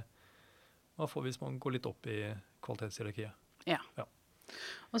enn det man får hvis man går litt opp i kvalitetshierarkiet. Ja. Ja.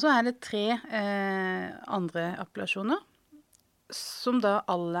 Og så det 3 andre appellasjoner, som da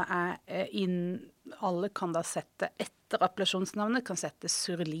alle alle kan da sette, etter appellasjonsnavnet, kan sette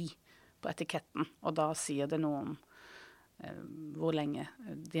surli på etiketten, og da sier det noe om hvor lenge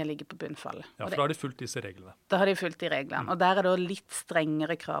de har ligget på bunnfallet. Ja, for da har de fulgt disse reglene. Da har de fulgt de reglene, og der det litt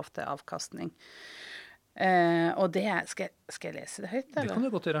strengere krav til avkastning. Og det skal jeg lese det høyt, eller? Det kan du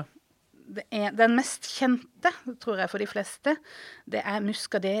godt gjøre. Den mest kjente, tror jeg for de fleste, det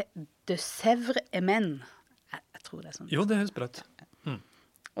Muscadet de Sèvres. Jeg tror det sånn. Jo, det høres bra ut.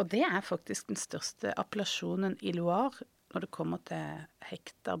 Og det faktisk den største appellasjonen i Loire når det kommer til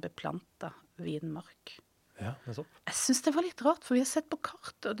hektar beplanta vinmark. Ja, det sopp. Jeg synes det var litt rart, for vi har sett på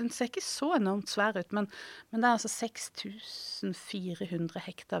kart, og den ser ikke så enormt svær ut, men det altså 6400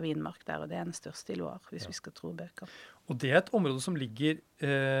 hektar vinmark der, og det den største i Loire, hvis vi skal tro bøker. Og det et område som ligger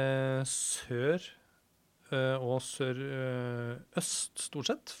sør og sør-øst, stort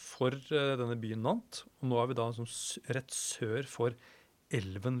sett, for denne byen Nantes. Og nå vi da rett sør for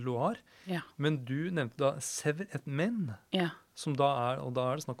elven Loire. Ja. Men du nevnte da Sèvres, Ja. som da og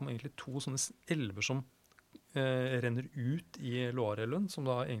da det snakk om egentlig 2 sånne elver som renner ut i Loire-elven, som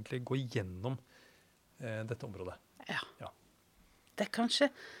da egentlig går gjennom dette området. Ja. Ja. Det kanskje...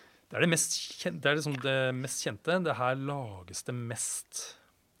 Det det mest kjente. Det liksom det mest kjente. Det her lages det mest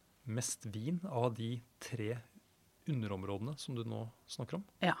vin av de 3 underområdene som du nå snakker om.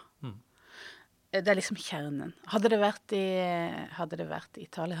 Ja. Det liksom kjernen. Hadde det vært i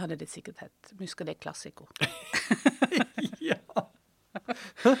Italia, hadde det sikkert hett Muscadet Classico. Ja.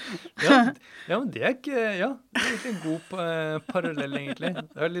 Ja, men det ikke ja, det egentlig en god parallell, egentlig.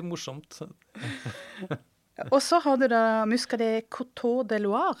 Det litt morsomt. Og så har du da Muscadet Coteau de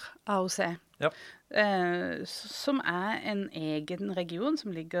Loire, AOC, Ja. som en egen region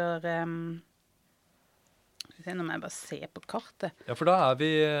som ligger nå må jeg bare se på kartet. Ja, for da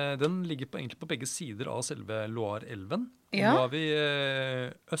den ligger egentlig på begge sider av selve Loire-elven. Og Ja. nå vi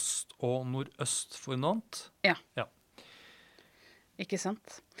øst og nordøst for Nantes. Ja. Ja. Ikke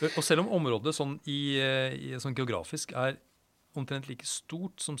sant? Og selv om området sånn, sånn geografisk omtrent like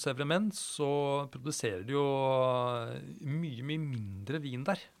stort som Sèvres, så produserer de jo mye mindre vin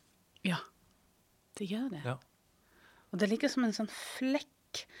der. Ja, det gjør det. Ja. Og det ligger som en sånn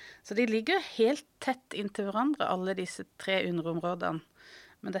flekk. Så de ligger helt tett inntil hverandre, alle disse 3 underområdene.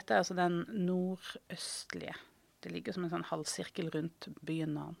 Men dette altså den nordøstlige. Det ligger som en sånn halvsirkel rundt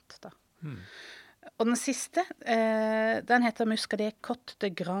byen Nantes da. Og den siste, den heter Muscadet Côte de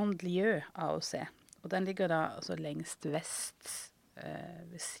Grand Lieu AOC. Og den ligger da altså lengst vest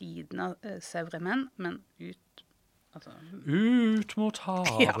ved siden av Sèvres, men ut mot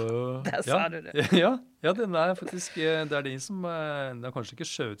havet. Ja, der sa du det. Ja, den faktisk, det den som, det kanskje ikke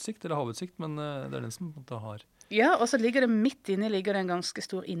sjøutsikt eller havutsikt, men det den som har. Ja, og så ligger det midt inne ligger det en ganske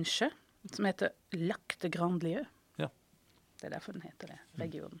stor innsjø, som heter Lac de Grand Lieu. Ja. Det derfor den heter det,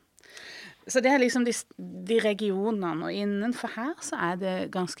 regionen. Så det liksom de regionene, og innenfor her så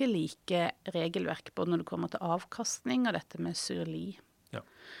det ganske like regelverk, både når det kommer til avkastning og dette med surli. Ja.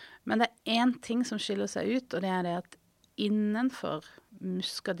 Men det en ting som skiller seg ut, og det det at innenfor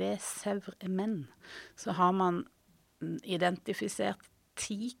Muscadet Sèvres, så har man identifisert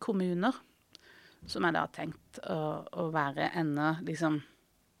 10 kommuner som da tenkt å være enda liksom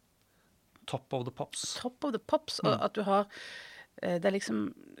Top of the pops. Top of the pops, og at du har det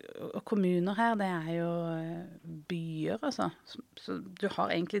liksom, og kommuner her, det jo byer, altså. Så du har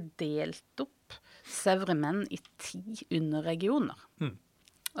egentlig delt opp Sèvres i 10 underregioner.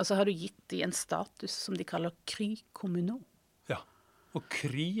 Og så har du gitt de en status som de kaller cru communaux. Ja, og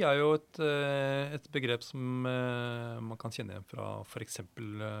cru jo et begrep som man kan kjenne igjen fra for eksempel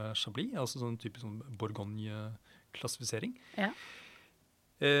Chablis, altså sånn typisk sånn Bourgogne-klassifisering. Ja.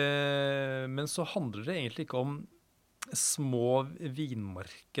 Men så handler det egentlig ikke om små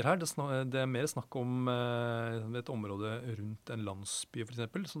vinmarker her. Det mer snakk om et område rundt en landsby, for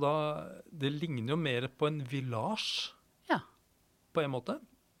eksempel. Så det ligner jo mer på en village, Ja. på en måte.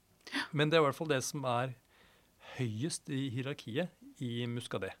 Men det er i hvert fall det som er høyest i hierarkiet i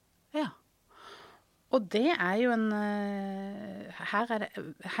Muscadet. Ja. Og det er jo her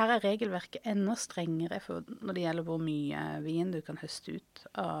er regelverket enda strengere når det gjelder hvor mye vin du kan høste ut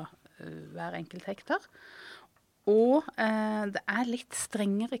av hver enkelt hektar. Og det er litt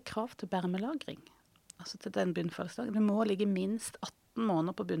strengere krav til bermelagring. Altså til den bunnfallsdagen. Det må ligge minst 18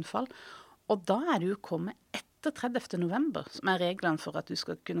 måneder på bunnfall. Og da er det jo kommet etter 30. november, som er reglene for at du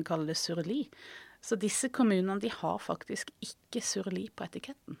skal kunne kalle det surli. Så disse kommunene, de har faktisk ikke surli på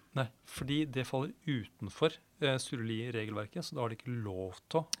etiketten. Nei, fordi det faller utenfor surli-regelverket, så da har de ikke lov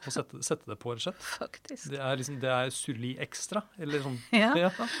til å sette det på, rett og slett. Faktisk. Det er surli ekstra, eller sånn. Ja,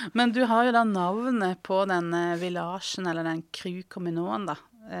 men du har jo da navnet på den villagen, eller den cru-kommunen da.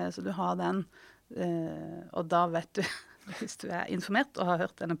 Så du har den, og da vet du, hvis du er informert og har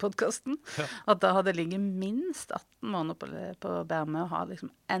hørt denne podcasten, at da har det ligget minst 18 måneder på Berme og har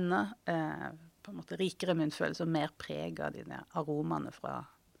liksom enda på en måte rikere munnfølelse og mer preg av de aromaene fra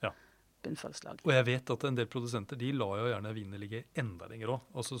bunnfallslaget. Og jeg vet at en del produsenter, de lar jo gjerne vinene ligge enda lenger også.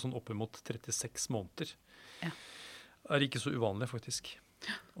 Altså sånn oppimot 36 måneder. Ja. Er ikke så uvanlig, faktisk.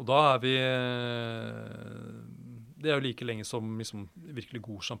 Og da er vi det er jo like lenge som liksom, virkelig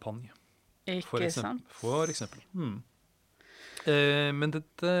god champagne. Ikke sant? For eksempel. Men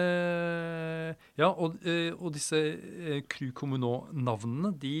dette og disse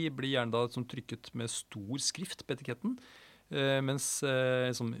cru-kommunaux-navnene, de blir gjerne da som trykket med stor skrift på etiketten, mens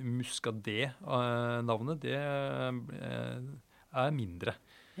som Muscadet-navnet, det er mindre.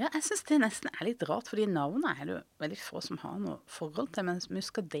 Ja, jeg synes det nesten er litt rart, fordi navnet er det jo veldig få som har noe forhold til, mens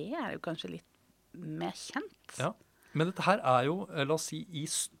Muscadet er jo kanskje litt mer kjent. Ja. Men dette her er jo, la oss si, i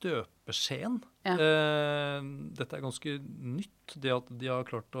støpeskjeen. Ja. Dette er ganske nytt, det at de har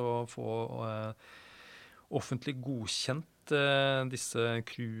klart å få offentlig godkjent disse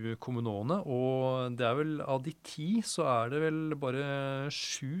cru-kommunåene. Og det er vel, av de 10, så er det vel bare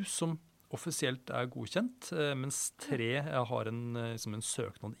 7 som offisielt er godkjent, mens 3 har liksom en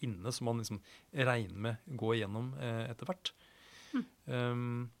søknad inne som man liksom regner med gå igjennom etter hvert.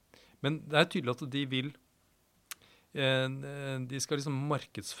 Men det er tydelig at de vil de skal liksom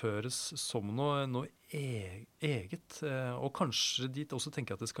markedsføres som noe eget, og kanskje de også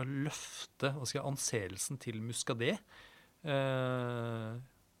tenker at det skal løfte anseelsen til Muscadet. Jeg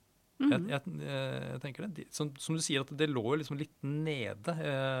tenker det. Som du sier, at det lå liksom litt nede.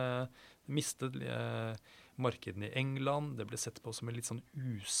 Mistet markedene i England. Det ble sett på som en litt sånn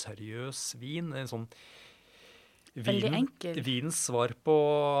useriøs vin. En sånn veldig enkel. Vinens svar på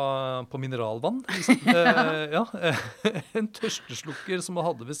mineralvann. Liksom. En tørsteslukker som man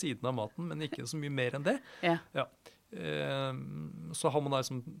hadde ved siden av maten, men ikke så mye mer enn det. Ja. Så har man da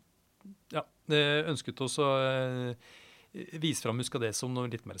liksom ønsket også vise fram Muscadet som noe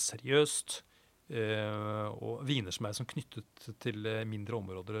litt mer seriøst, og viner som er som knyttet til mindre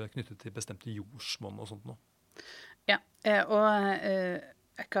områder, knyttet til bestemte jordsmonn og sånt noe. Ja, og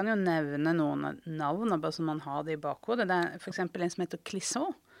jeg kan jo nevne noen navn, bare som man har det i bakhodet. Det er for eksempel en som heter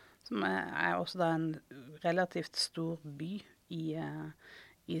Clisson, som er også da en relativt stor by i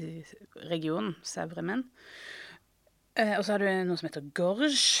regionen, Sèvres. Og så har du noe som heter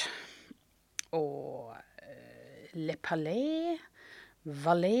Gorge, og Le Palais,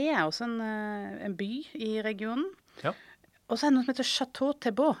 Valais er også en by i regionen. Ja. Og så er det noe som heter Chateau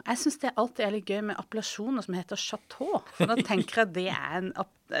Thibault. Jeg synes det alltid er litt gøy med appellasjoner som heter Chateau, for da tenker jeg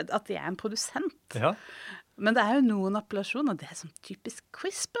at de er en produsent. Ja. Men det er jo noen appellasjoner, det er sånn typisk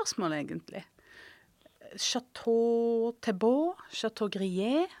quiz-spørsmål egentlig. Chateau Thibault, Chateau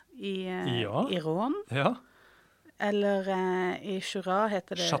Grillé i Rhône. Ja. Eller i Jura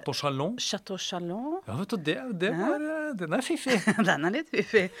heter det Chateau Chalon. Chateau Chalon. Ja, vet du, den er fiffig. Den er litt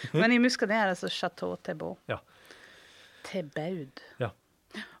fiffig. Men i Muscadet er det altså Chateau Thibault. Ja. Thibaud. Ja.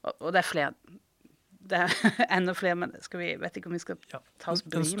 Og det er flere. Det er enda flere, men vet ikke om vi skal ta oss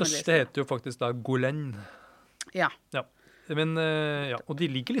bry med det. Den største heter jo faktisk da Golen. Ja. Ja. Men, og de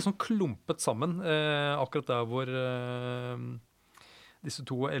ligger liksom klumpet sammen, akkurat der hvor disse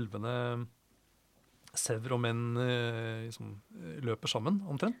 2 elvene Sèvres og Maine liksom, løper sammen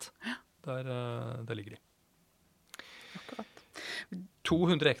omtrent. Der ligger de. Akkurat.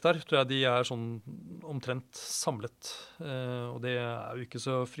 200 hektar tror jeg de er sånn omtrent samlet, og det er jo ikke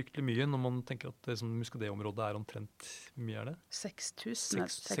så fryktelig mye når man tenker at det som Muscadet-området er omtrent, hvor mye er det? 6000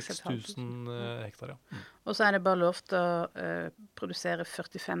 hektar, ja. Og så er det bare lov til å produsere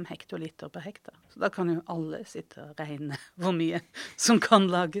 45 hektoliter per hektar, så da kan jo alle sitte og regne hvor mye som kan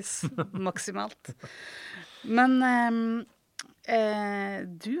lages maksimalt. Men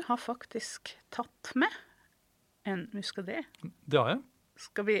du har faktisk tatt med en Muscadet. Det har jeg.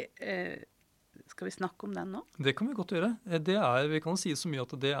 Skal vi snakke om den nå? Det kan vi godt gjøre. Vi kan si så mye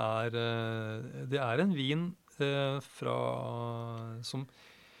at det er en vin fra som.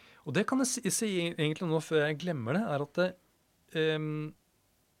 Og det kan jeg si egentlig nå før jeg glemmer det, er at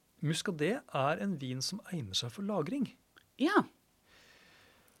Muscadet er en vin som egner seg for lagring. Ja.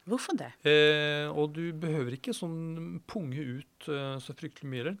 Hvorfor det? Og du behøver ikke sånn punge ut så fryktelig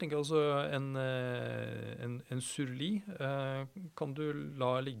mye. Jeg tenker altså en surli kan du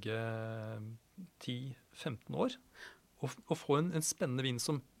la ligge 10-15 år og få en spennende vin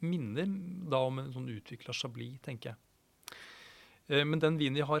som minner da om en sånn utviklet chablis, tenker jeg. Men den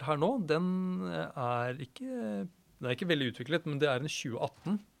vinen jeg har her nå, den er ikke veldig utviklet, men det er en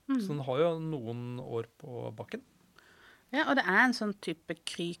 2018, så den har jo noen år på bakken. Ja, og det er en sånn type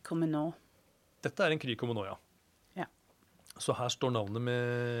Cru Communaux. Dette er en Cru Communaux, ja. Så her står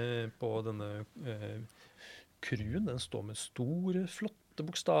navnet på denne kruen. Den står med store, flotte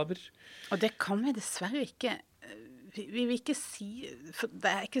bokstaver. Og det kan vi dessverre ikke. Vi vil ikke si, for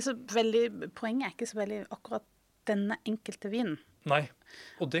det er ikke så veldig, poenget er ikke så veldig akkurat denne enkelte vinen. Nei,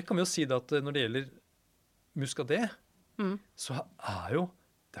 og det kan vi jo si at når det gjelder Muscadet, så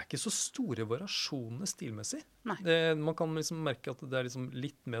det er ikke så store variasjoner stilmessig. Man kan liksom merke at det er liksom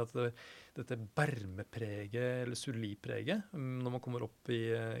litt mer at dette bermepreget eller surlipreget når man kommer opp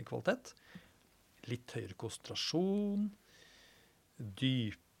i kvalitet. Litt høyere konsentrasjon,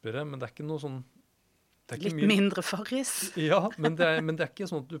 dypere, men det er ikke noe sånn. Litt mindre farris. Ja, men det er ikke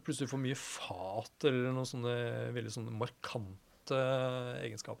sånn at du plutselig får mye fat eller noen sånne veldig sånne markante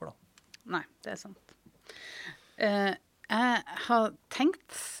egenskaper da. Nei, det er sant. Jeg har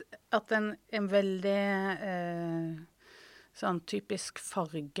tenkt at en veldig sånn typisk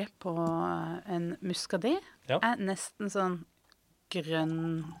farge på en muscadet er nesten sånn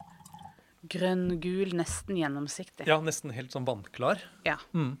grønn-gul, nesten gjennomsiktig. Ja, nesten helt sånn vannklar. Ja.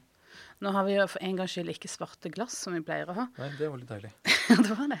 Nå har vi jo for en gangs skyld ikke svarte glass som vi pleier å ha. Nei, det var litt deilig.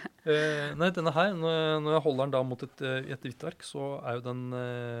 Det var det. Nei, denne her, når jeg holder den da mot et hvitt verk, så er jo den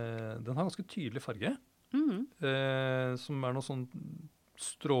har ganske tydelig farge. Som er noe sånn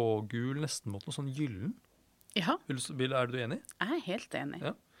strågul, nesten mot noe sånn gyllen. Ja. Er du enig? Jeg er helt enig.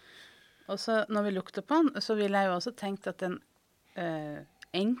 Ja. Og så når vi lukter på den, så ville jeg jo også tenkt at en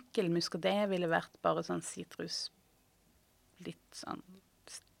enkel muscadet ville vært bare sånn sitrus, litt sånn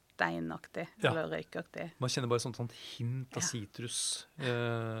steinaktig, eller røykaktig. Man kjenner bare sånn hint av sitrus.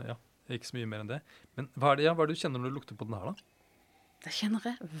 Ikke så mye mer enn det. Men hva er det du kjenner når du lukter på den her da? Det kjenner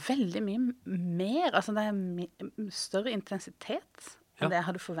jeg veldig mye mer. Altså det er større intensitet enn det jeg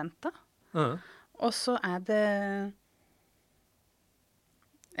hadde forventet. Og så er det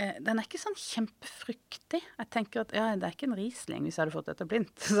den er ikke sånn kjempefruktig. Jeg tenker at det er ikke en Riesling hvis jeg hadde fått dette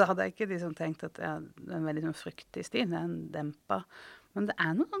blindt. Så hadde jeg ikke liksom tenkt at det er en veldig sånn fruktig stil. Det er en dempa. Men det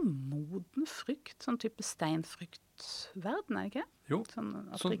er noe sånn moden frukt, sånn type steinfruktverden, er det ikke? Jo, sånn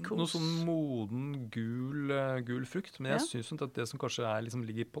noe sånn moden, gul frukt. Men jeg synes at det som kanskje liksom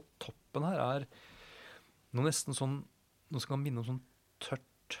ligger på toppen her, er noe nesten sånn, noe som kan minne om sånn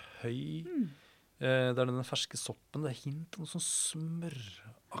tørt høy. Det er denne ferske soppen, det er hint om sånn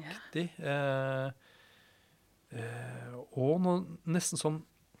smøraktig. Og noe nesten sånn,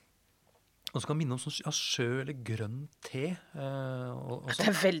 og så kan minne om sånn sjø eller grønn te. Det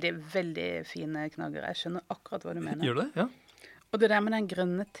er veldig, veldig fine knagger. Jeg skjønner akkurat hva du mener. Gjør det? Ja. Og det der med den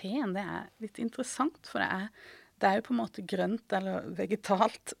grønne teen, det er litt interessant, for det er jo på en måte grønt eller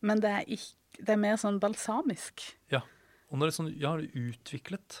vegetalt, men det er mer sånn balsamisk. Ja, og når det er sånn, det er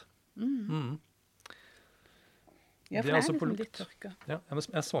utviklet. Ja, for det er liksom litt tørka. Ja,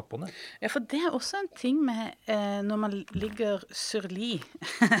 jeg smaker på den. Ja, for det er også en ting med når man ligger surli,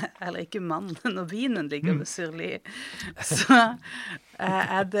 eller ikke når vinen ligger med surli, så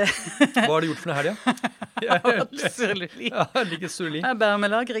er det... Hva har du gjort for det her, Surli. Ja, jeg liker surli. Jeg bærer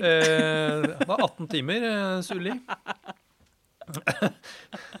med lagring. Det var 18 timer surli.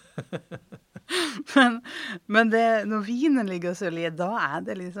 Men når vinen ligger surli, da er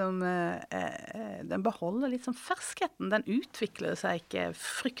det liksom den beholder litt sånn ferskheten. Den utvikler seg ikke,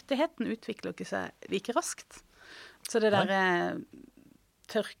 fruktigheten utvikler ikke seg like raskt. Så det der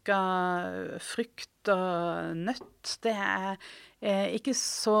tørka frukt og nøtt, det er ikke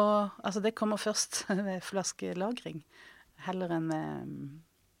så, altså det kommer først ved flaskelagring heller enn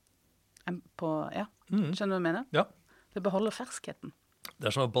på, skjønner du hva jeg mener? Ja. Det beholder ferskheten. Det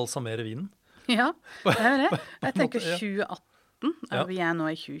er som å balsamere vinen. Ja, det er det. Jeg tenker 2018, vi er nå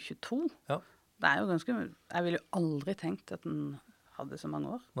i 2022. Ja. Det er jo ganske, jeg ville jo aldri tenkt at den hadde så mange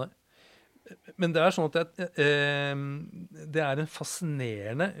år. Nei. Men det er sånn at det er en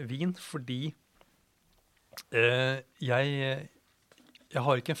fascinerende vin, fordi jeg Jeg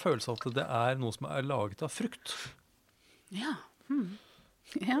har ikke en følelse av at det noe som laget av frukt. Ja.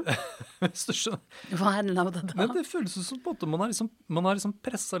 Ja. Hvis du skjønner. Hva den laget da? Nei, det føles som på en måte man har liksom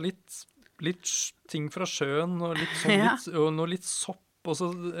presset litt ting fra sjøen, og litt sånn, og noe litt sopp, og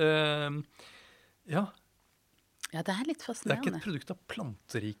så, ja. Ja, det litt Det fascinerende. ikke et produkt av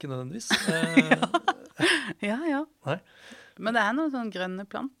planteriket nødvendigvis. Ja. Nei. Men det noen sånne grønne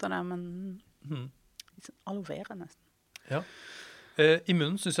planter der, men liksom aloe vera nesten. Ja. I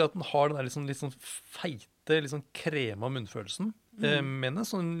munnen synes jeg at den har den der litt sånn feite, litt sånn krema munnfølelsen. Men en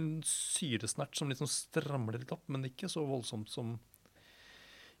sånn syresnert som litt sånn strammer det litt opp, men ikke så voldsomt som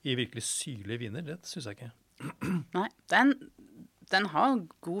i virkelig syrlige viner. Det synes jeg ikke. Nei, den har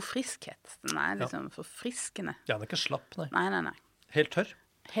god friskhet. Den liksom forfriskende. Ja, den ikke slapp, nei. Nei. Helt tørr.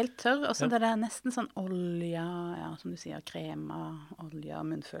 Helt tørr, og så det nesten sånn olje, ja, som du sier, krema, olje,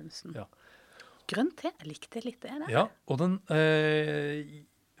 munnfølelsen. Ja. Grønn te, jeg likte litt det der. Ja, og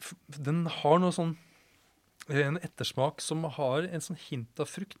den har noe sånn, en ettersmak som har en sånn hint av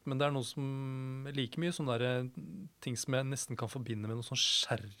frukt, men det noe som like mye sånne der, ting som jeg nesten kan forbinde med noe sånn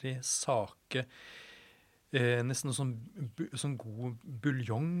sherry, sake, nesten noe sånn god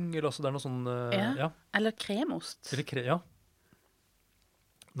buljong, eller altså det noe sånn, ja. Eller kremost. Eller ja.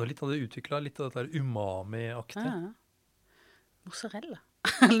 Nå litt av det utviklet, litt av det der umami-aktige. Ja. Mozzarella.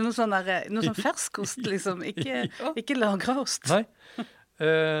 Eller noe sånn ferskost, liksom. Ikke lagret ost. Nei.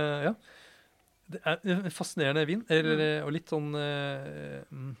 Ja. Det en fascinerende vin, og litt sånn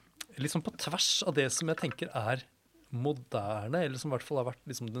på tvers av det som jeg tenker moderne, eller som i hvert fall har vært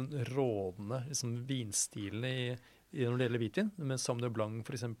liksom, den rådende liksom, vinstilen når det gjelder hvitvin, med Sauvignon Blanc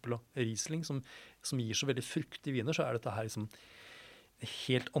for eksempel, og Riesling, som gir så veldig fruktige viner, så dette her liksom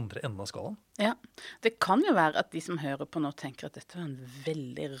helt andre enden av skalaen. Ja. Det kan jo være at de som hører på nå tenker at dette var en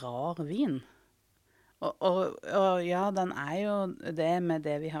veldig rar vin. Og ja, den jo det med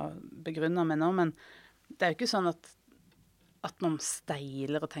det vi har begrunnet med nå, men det jo ikke sånn at man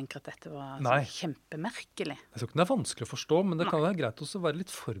steiler og tenker at dette var sånn kjempemerkelig. Jeg tror ikke det vanskelig å forstå, men det kan være greit også å være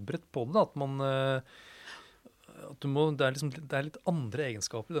litt forberedt på det, at man... det litt andre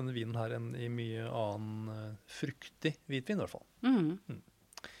egenskaper i denne vinen her enn i mye annen fruktig hvitvin i hvert fall.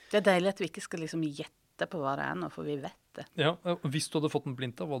 Det deilig at vi ikke skal liksom gjette på hva det nå, for vi vet det. Ja, hvis du hadde fått en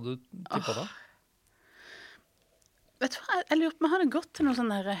blinta, hva hadde du tippet da? Vet du hva, jeg lurer på om jeg hadde gått til noe sånn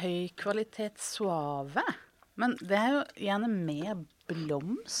der høykvalitets suave, men det jo gjerne mer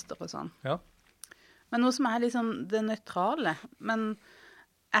blomster og sånn. Ja. Men noe som liksom det nøytrale, men...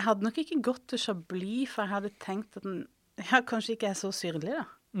 Jeg hadde nok ikke gått til Chablis, for jeg hadde tenkt at den kanskje ikke så syrlig, da.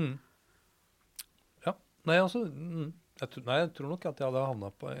 Ja. Nei, altså... jeg tror nok at jeg hadde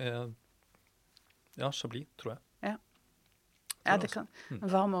havnet på... Chablis, tror jeg. Ja, det kan.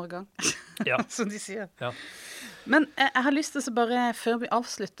 En varm årgang, som de sier. Ja. Men jeg har lyst til å bare, før vi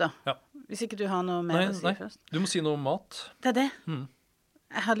avslutter, hvis ikke du har noe mer å si først. Du må si noe om mat. Det det.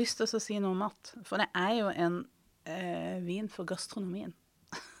 Jeg har lyst til å si noe om mat, for det jo en vin for gastronomien.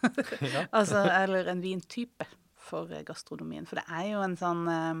 Altså, eller en vintype for gastronomien. For det jo en sånn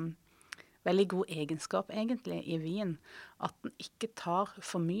veldig god egenskap egentlig i vin, at den ikke tar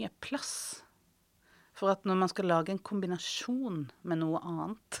for mye plass. For at når man skal lage en kombinasjon med noe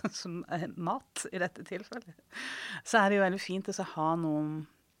annet, som mat i dette tilfellet, så det jo veldig fint å ha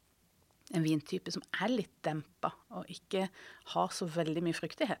en vintype som litt dempet, og ikke har så veldig mye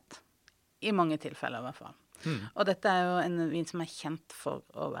fruktighet. I mange tilfeller i hvert fall. Og dette jo en vin som kjent for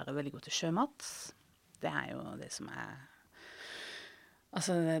å være veldig god til sjømat. Det jo det som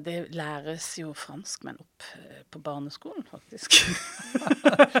altså det læres jo franskmenn opp på barneskolen, faktisk.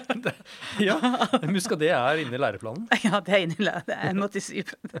 Ja, Muscadet inne i læreplanen. Ja, det inne i læreplanen. Jeg måtte si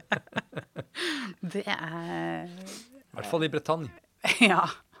på det. Det I hvert fall i Bretagne. Ja.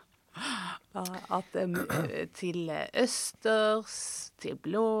 At til østers, til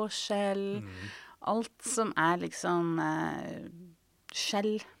blåskjell... Alt som liksom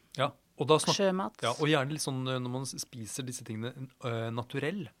skjell, sjømat. Ja, og gjerne litt sånn når man spiser disse tingene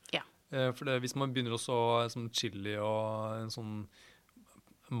naturell. Ja. For hvis man begynner også sånn chili og en sånn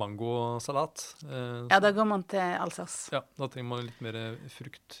mangosalat. Da går man til Alsace. Ja, da trenger man litt mer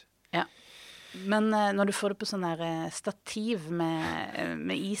frukt. Ja. Men når du får det på sånn der stativ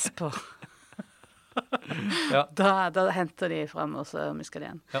med is på... Da henter de frem også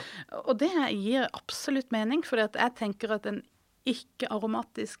Muscadet. Og det gir absolutt mening, for jeg tenker at en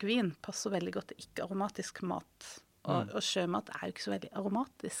ikke-aromatisk vin passer veldig godt til ikke-aromatisk mat. Og sjømat jo ikke så veldig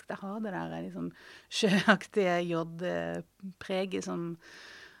aromatisk. Det har det der liksom sjøaktige jodpreget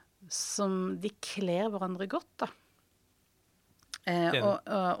som de kler hverandre godt, da. Og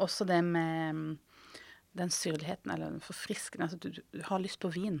også det med den syrligheten, eller den forfriskende, altså du har lyst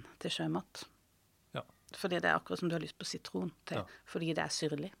på vin til sjømat. Ja. Fordi det akkurat som du har lyst på sitron til, fordi det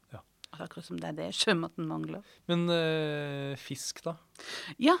syrlig. Ja. Akkurat som det det sjømaten mangler. Men fisk da?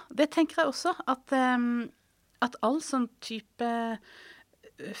 Ja, det tenker jeg også, at all sånn type,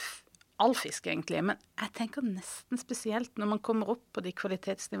 all fisk egentlig, men jeg tenker nesten spesielt når man kommer opp på de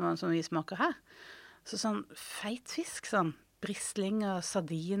kvalitetsnivåene som vi smaker her, så sånn feit fisk, sånn brislinger,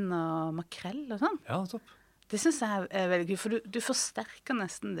 sardin og makrell og sånn. Ja, topp. Det synes jeg veldig gøy, for du forsterker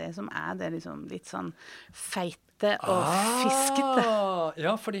nesten det som det liksom litt sånn feite og fiskete.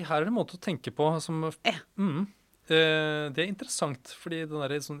 Ja, fordi her det en måte å tenke på som... det interessant, fordi den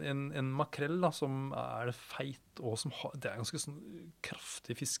der, sånn, en makrell da, som feit og som det ganske sånn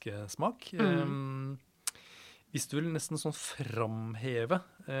kraftig fiskesmak. Hvis du vil nesten sånn framheve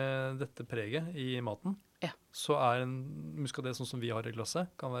dette preget i maten, så en muscadet sånn som vi har i glasset,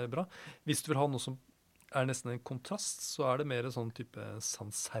 kan være bra. Hvis du vil ha noe som nesten en kontrast, så det mer sånn type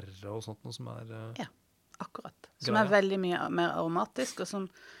sanserre og sånt, noe som ja, akkurat. Som veldig mye mer aromatisk, og som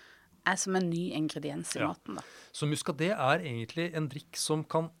som en ny ingrediens i maten da. Så muscadet egentlig en drikk som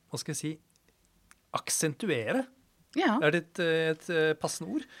kan, hva skal jeg si, aksentuere. Ja. Det et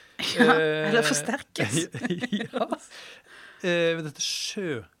passende ord? Ja, eller forsterkes. Ja. Dette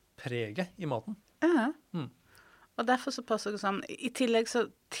sjøpreget i maten. Ja. Og derfor så passer det sammen. I tillegg så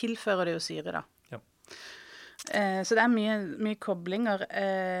tilfører det jo syre da. Ja. Så det mye koblinger.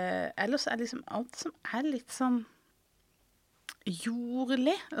 Ellers liksom alt som litt sånn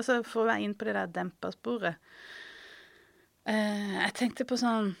jordlig, altså for å være inn på det der dempersporet. Jeg tenkte på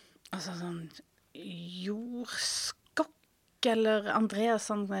sånn jordskokk, eller Andreas,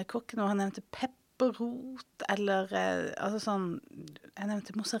 sånn kokken, og han nevnte pepperrot, eller sånn, jeg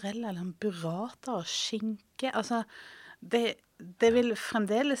nevnte mozzarella, eller en burrata og skinke. Altså, det vil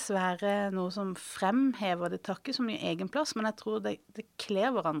fremdeles være noe som fremhever, det tar ikke så mye egen plass, men jeg tror det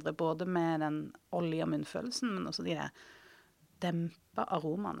kler hverandre, både med den olje- og munnfølelsen, men også de der dempa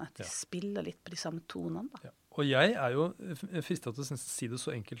aromaene. De spiller litt på de samme tonene da. Ja. Og jeg jo fristet til å si det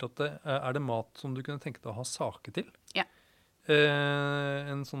så enkelt at det mat som du kunne tenke deg å ha sake til. Ja.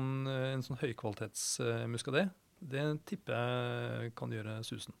 En sånn høykvalitets muscadet, det tipper jeg kan gjøre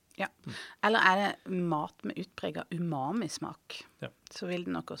susen. Ja. Eller det mat med utpreget umami-smak, så vil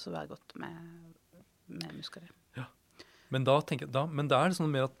det nok også være godt med muscadet. Ja. Men da det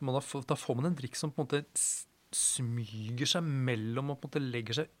sånn mer at da får man en drikk som på en måte smyger seg mellom og på en måte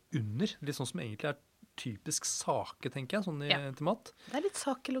legger seg under. Litt sånn som egentlig typisk sake, tenker jeg, sånn til mat. Det litt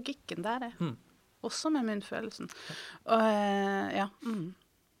sakelogikken, det det. Også med munnfølelsen. Og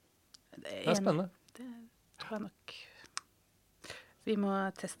Det spennende. Det tror jeg nok vi må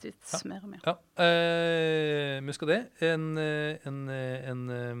teste ut mer og mer. Ja. Muscadet,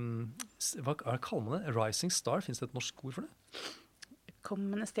 hva kaller man det? Rising star, finnes det et norsk ord for det?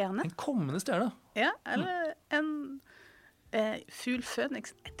 Kommende stjerne. En kommende stjerne. Ja, eller en fugl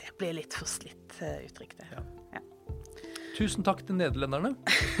fønix. Det blir litt for slitt uttrykk det. Ja. Tusen takk til nederlenderne.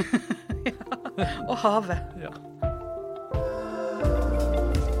 Og havet. Ja.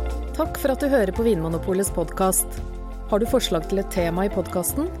 Takk for at du hører på Vinmonopolets podcast. Har du forslag til et tema i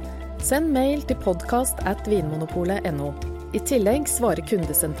podcasten? Send mail til podcast@vinmonopolet.no. I tillegg svarer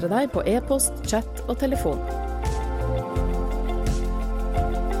kundesenteret deg på e-post, chat og telefon.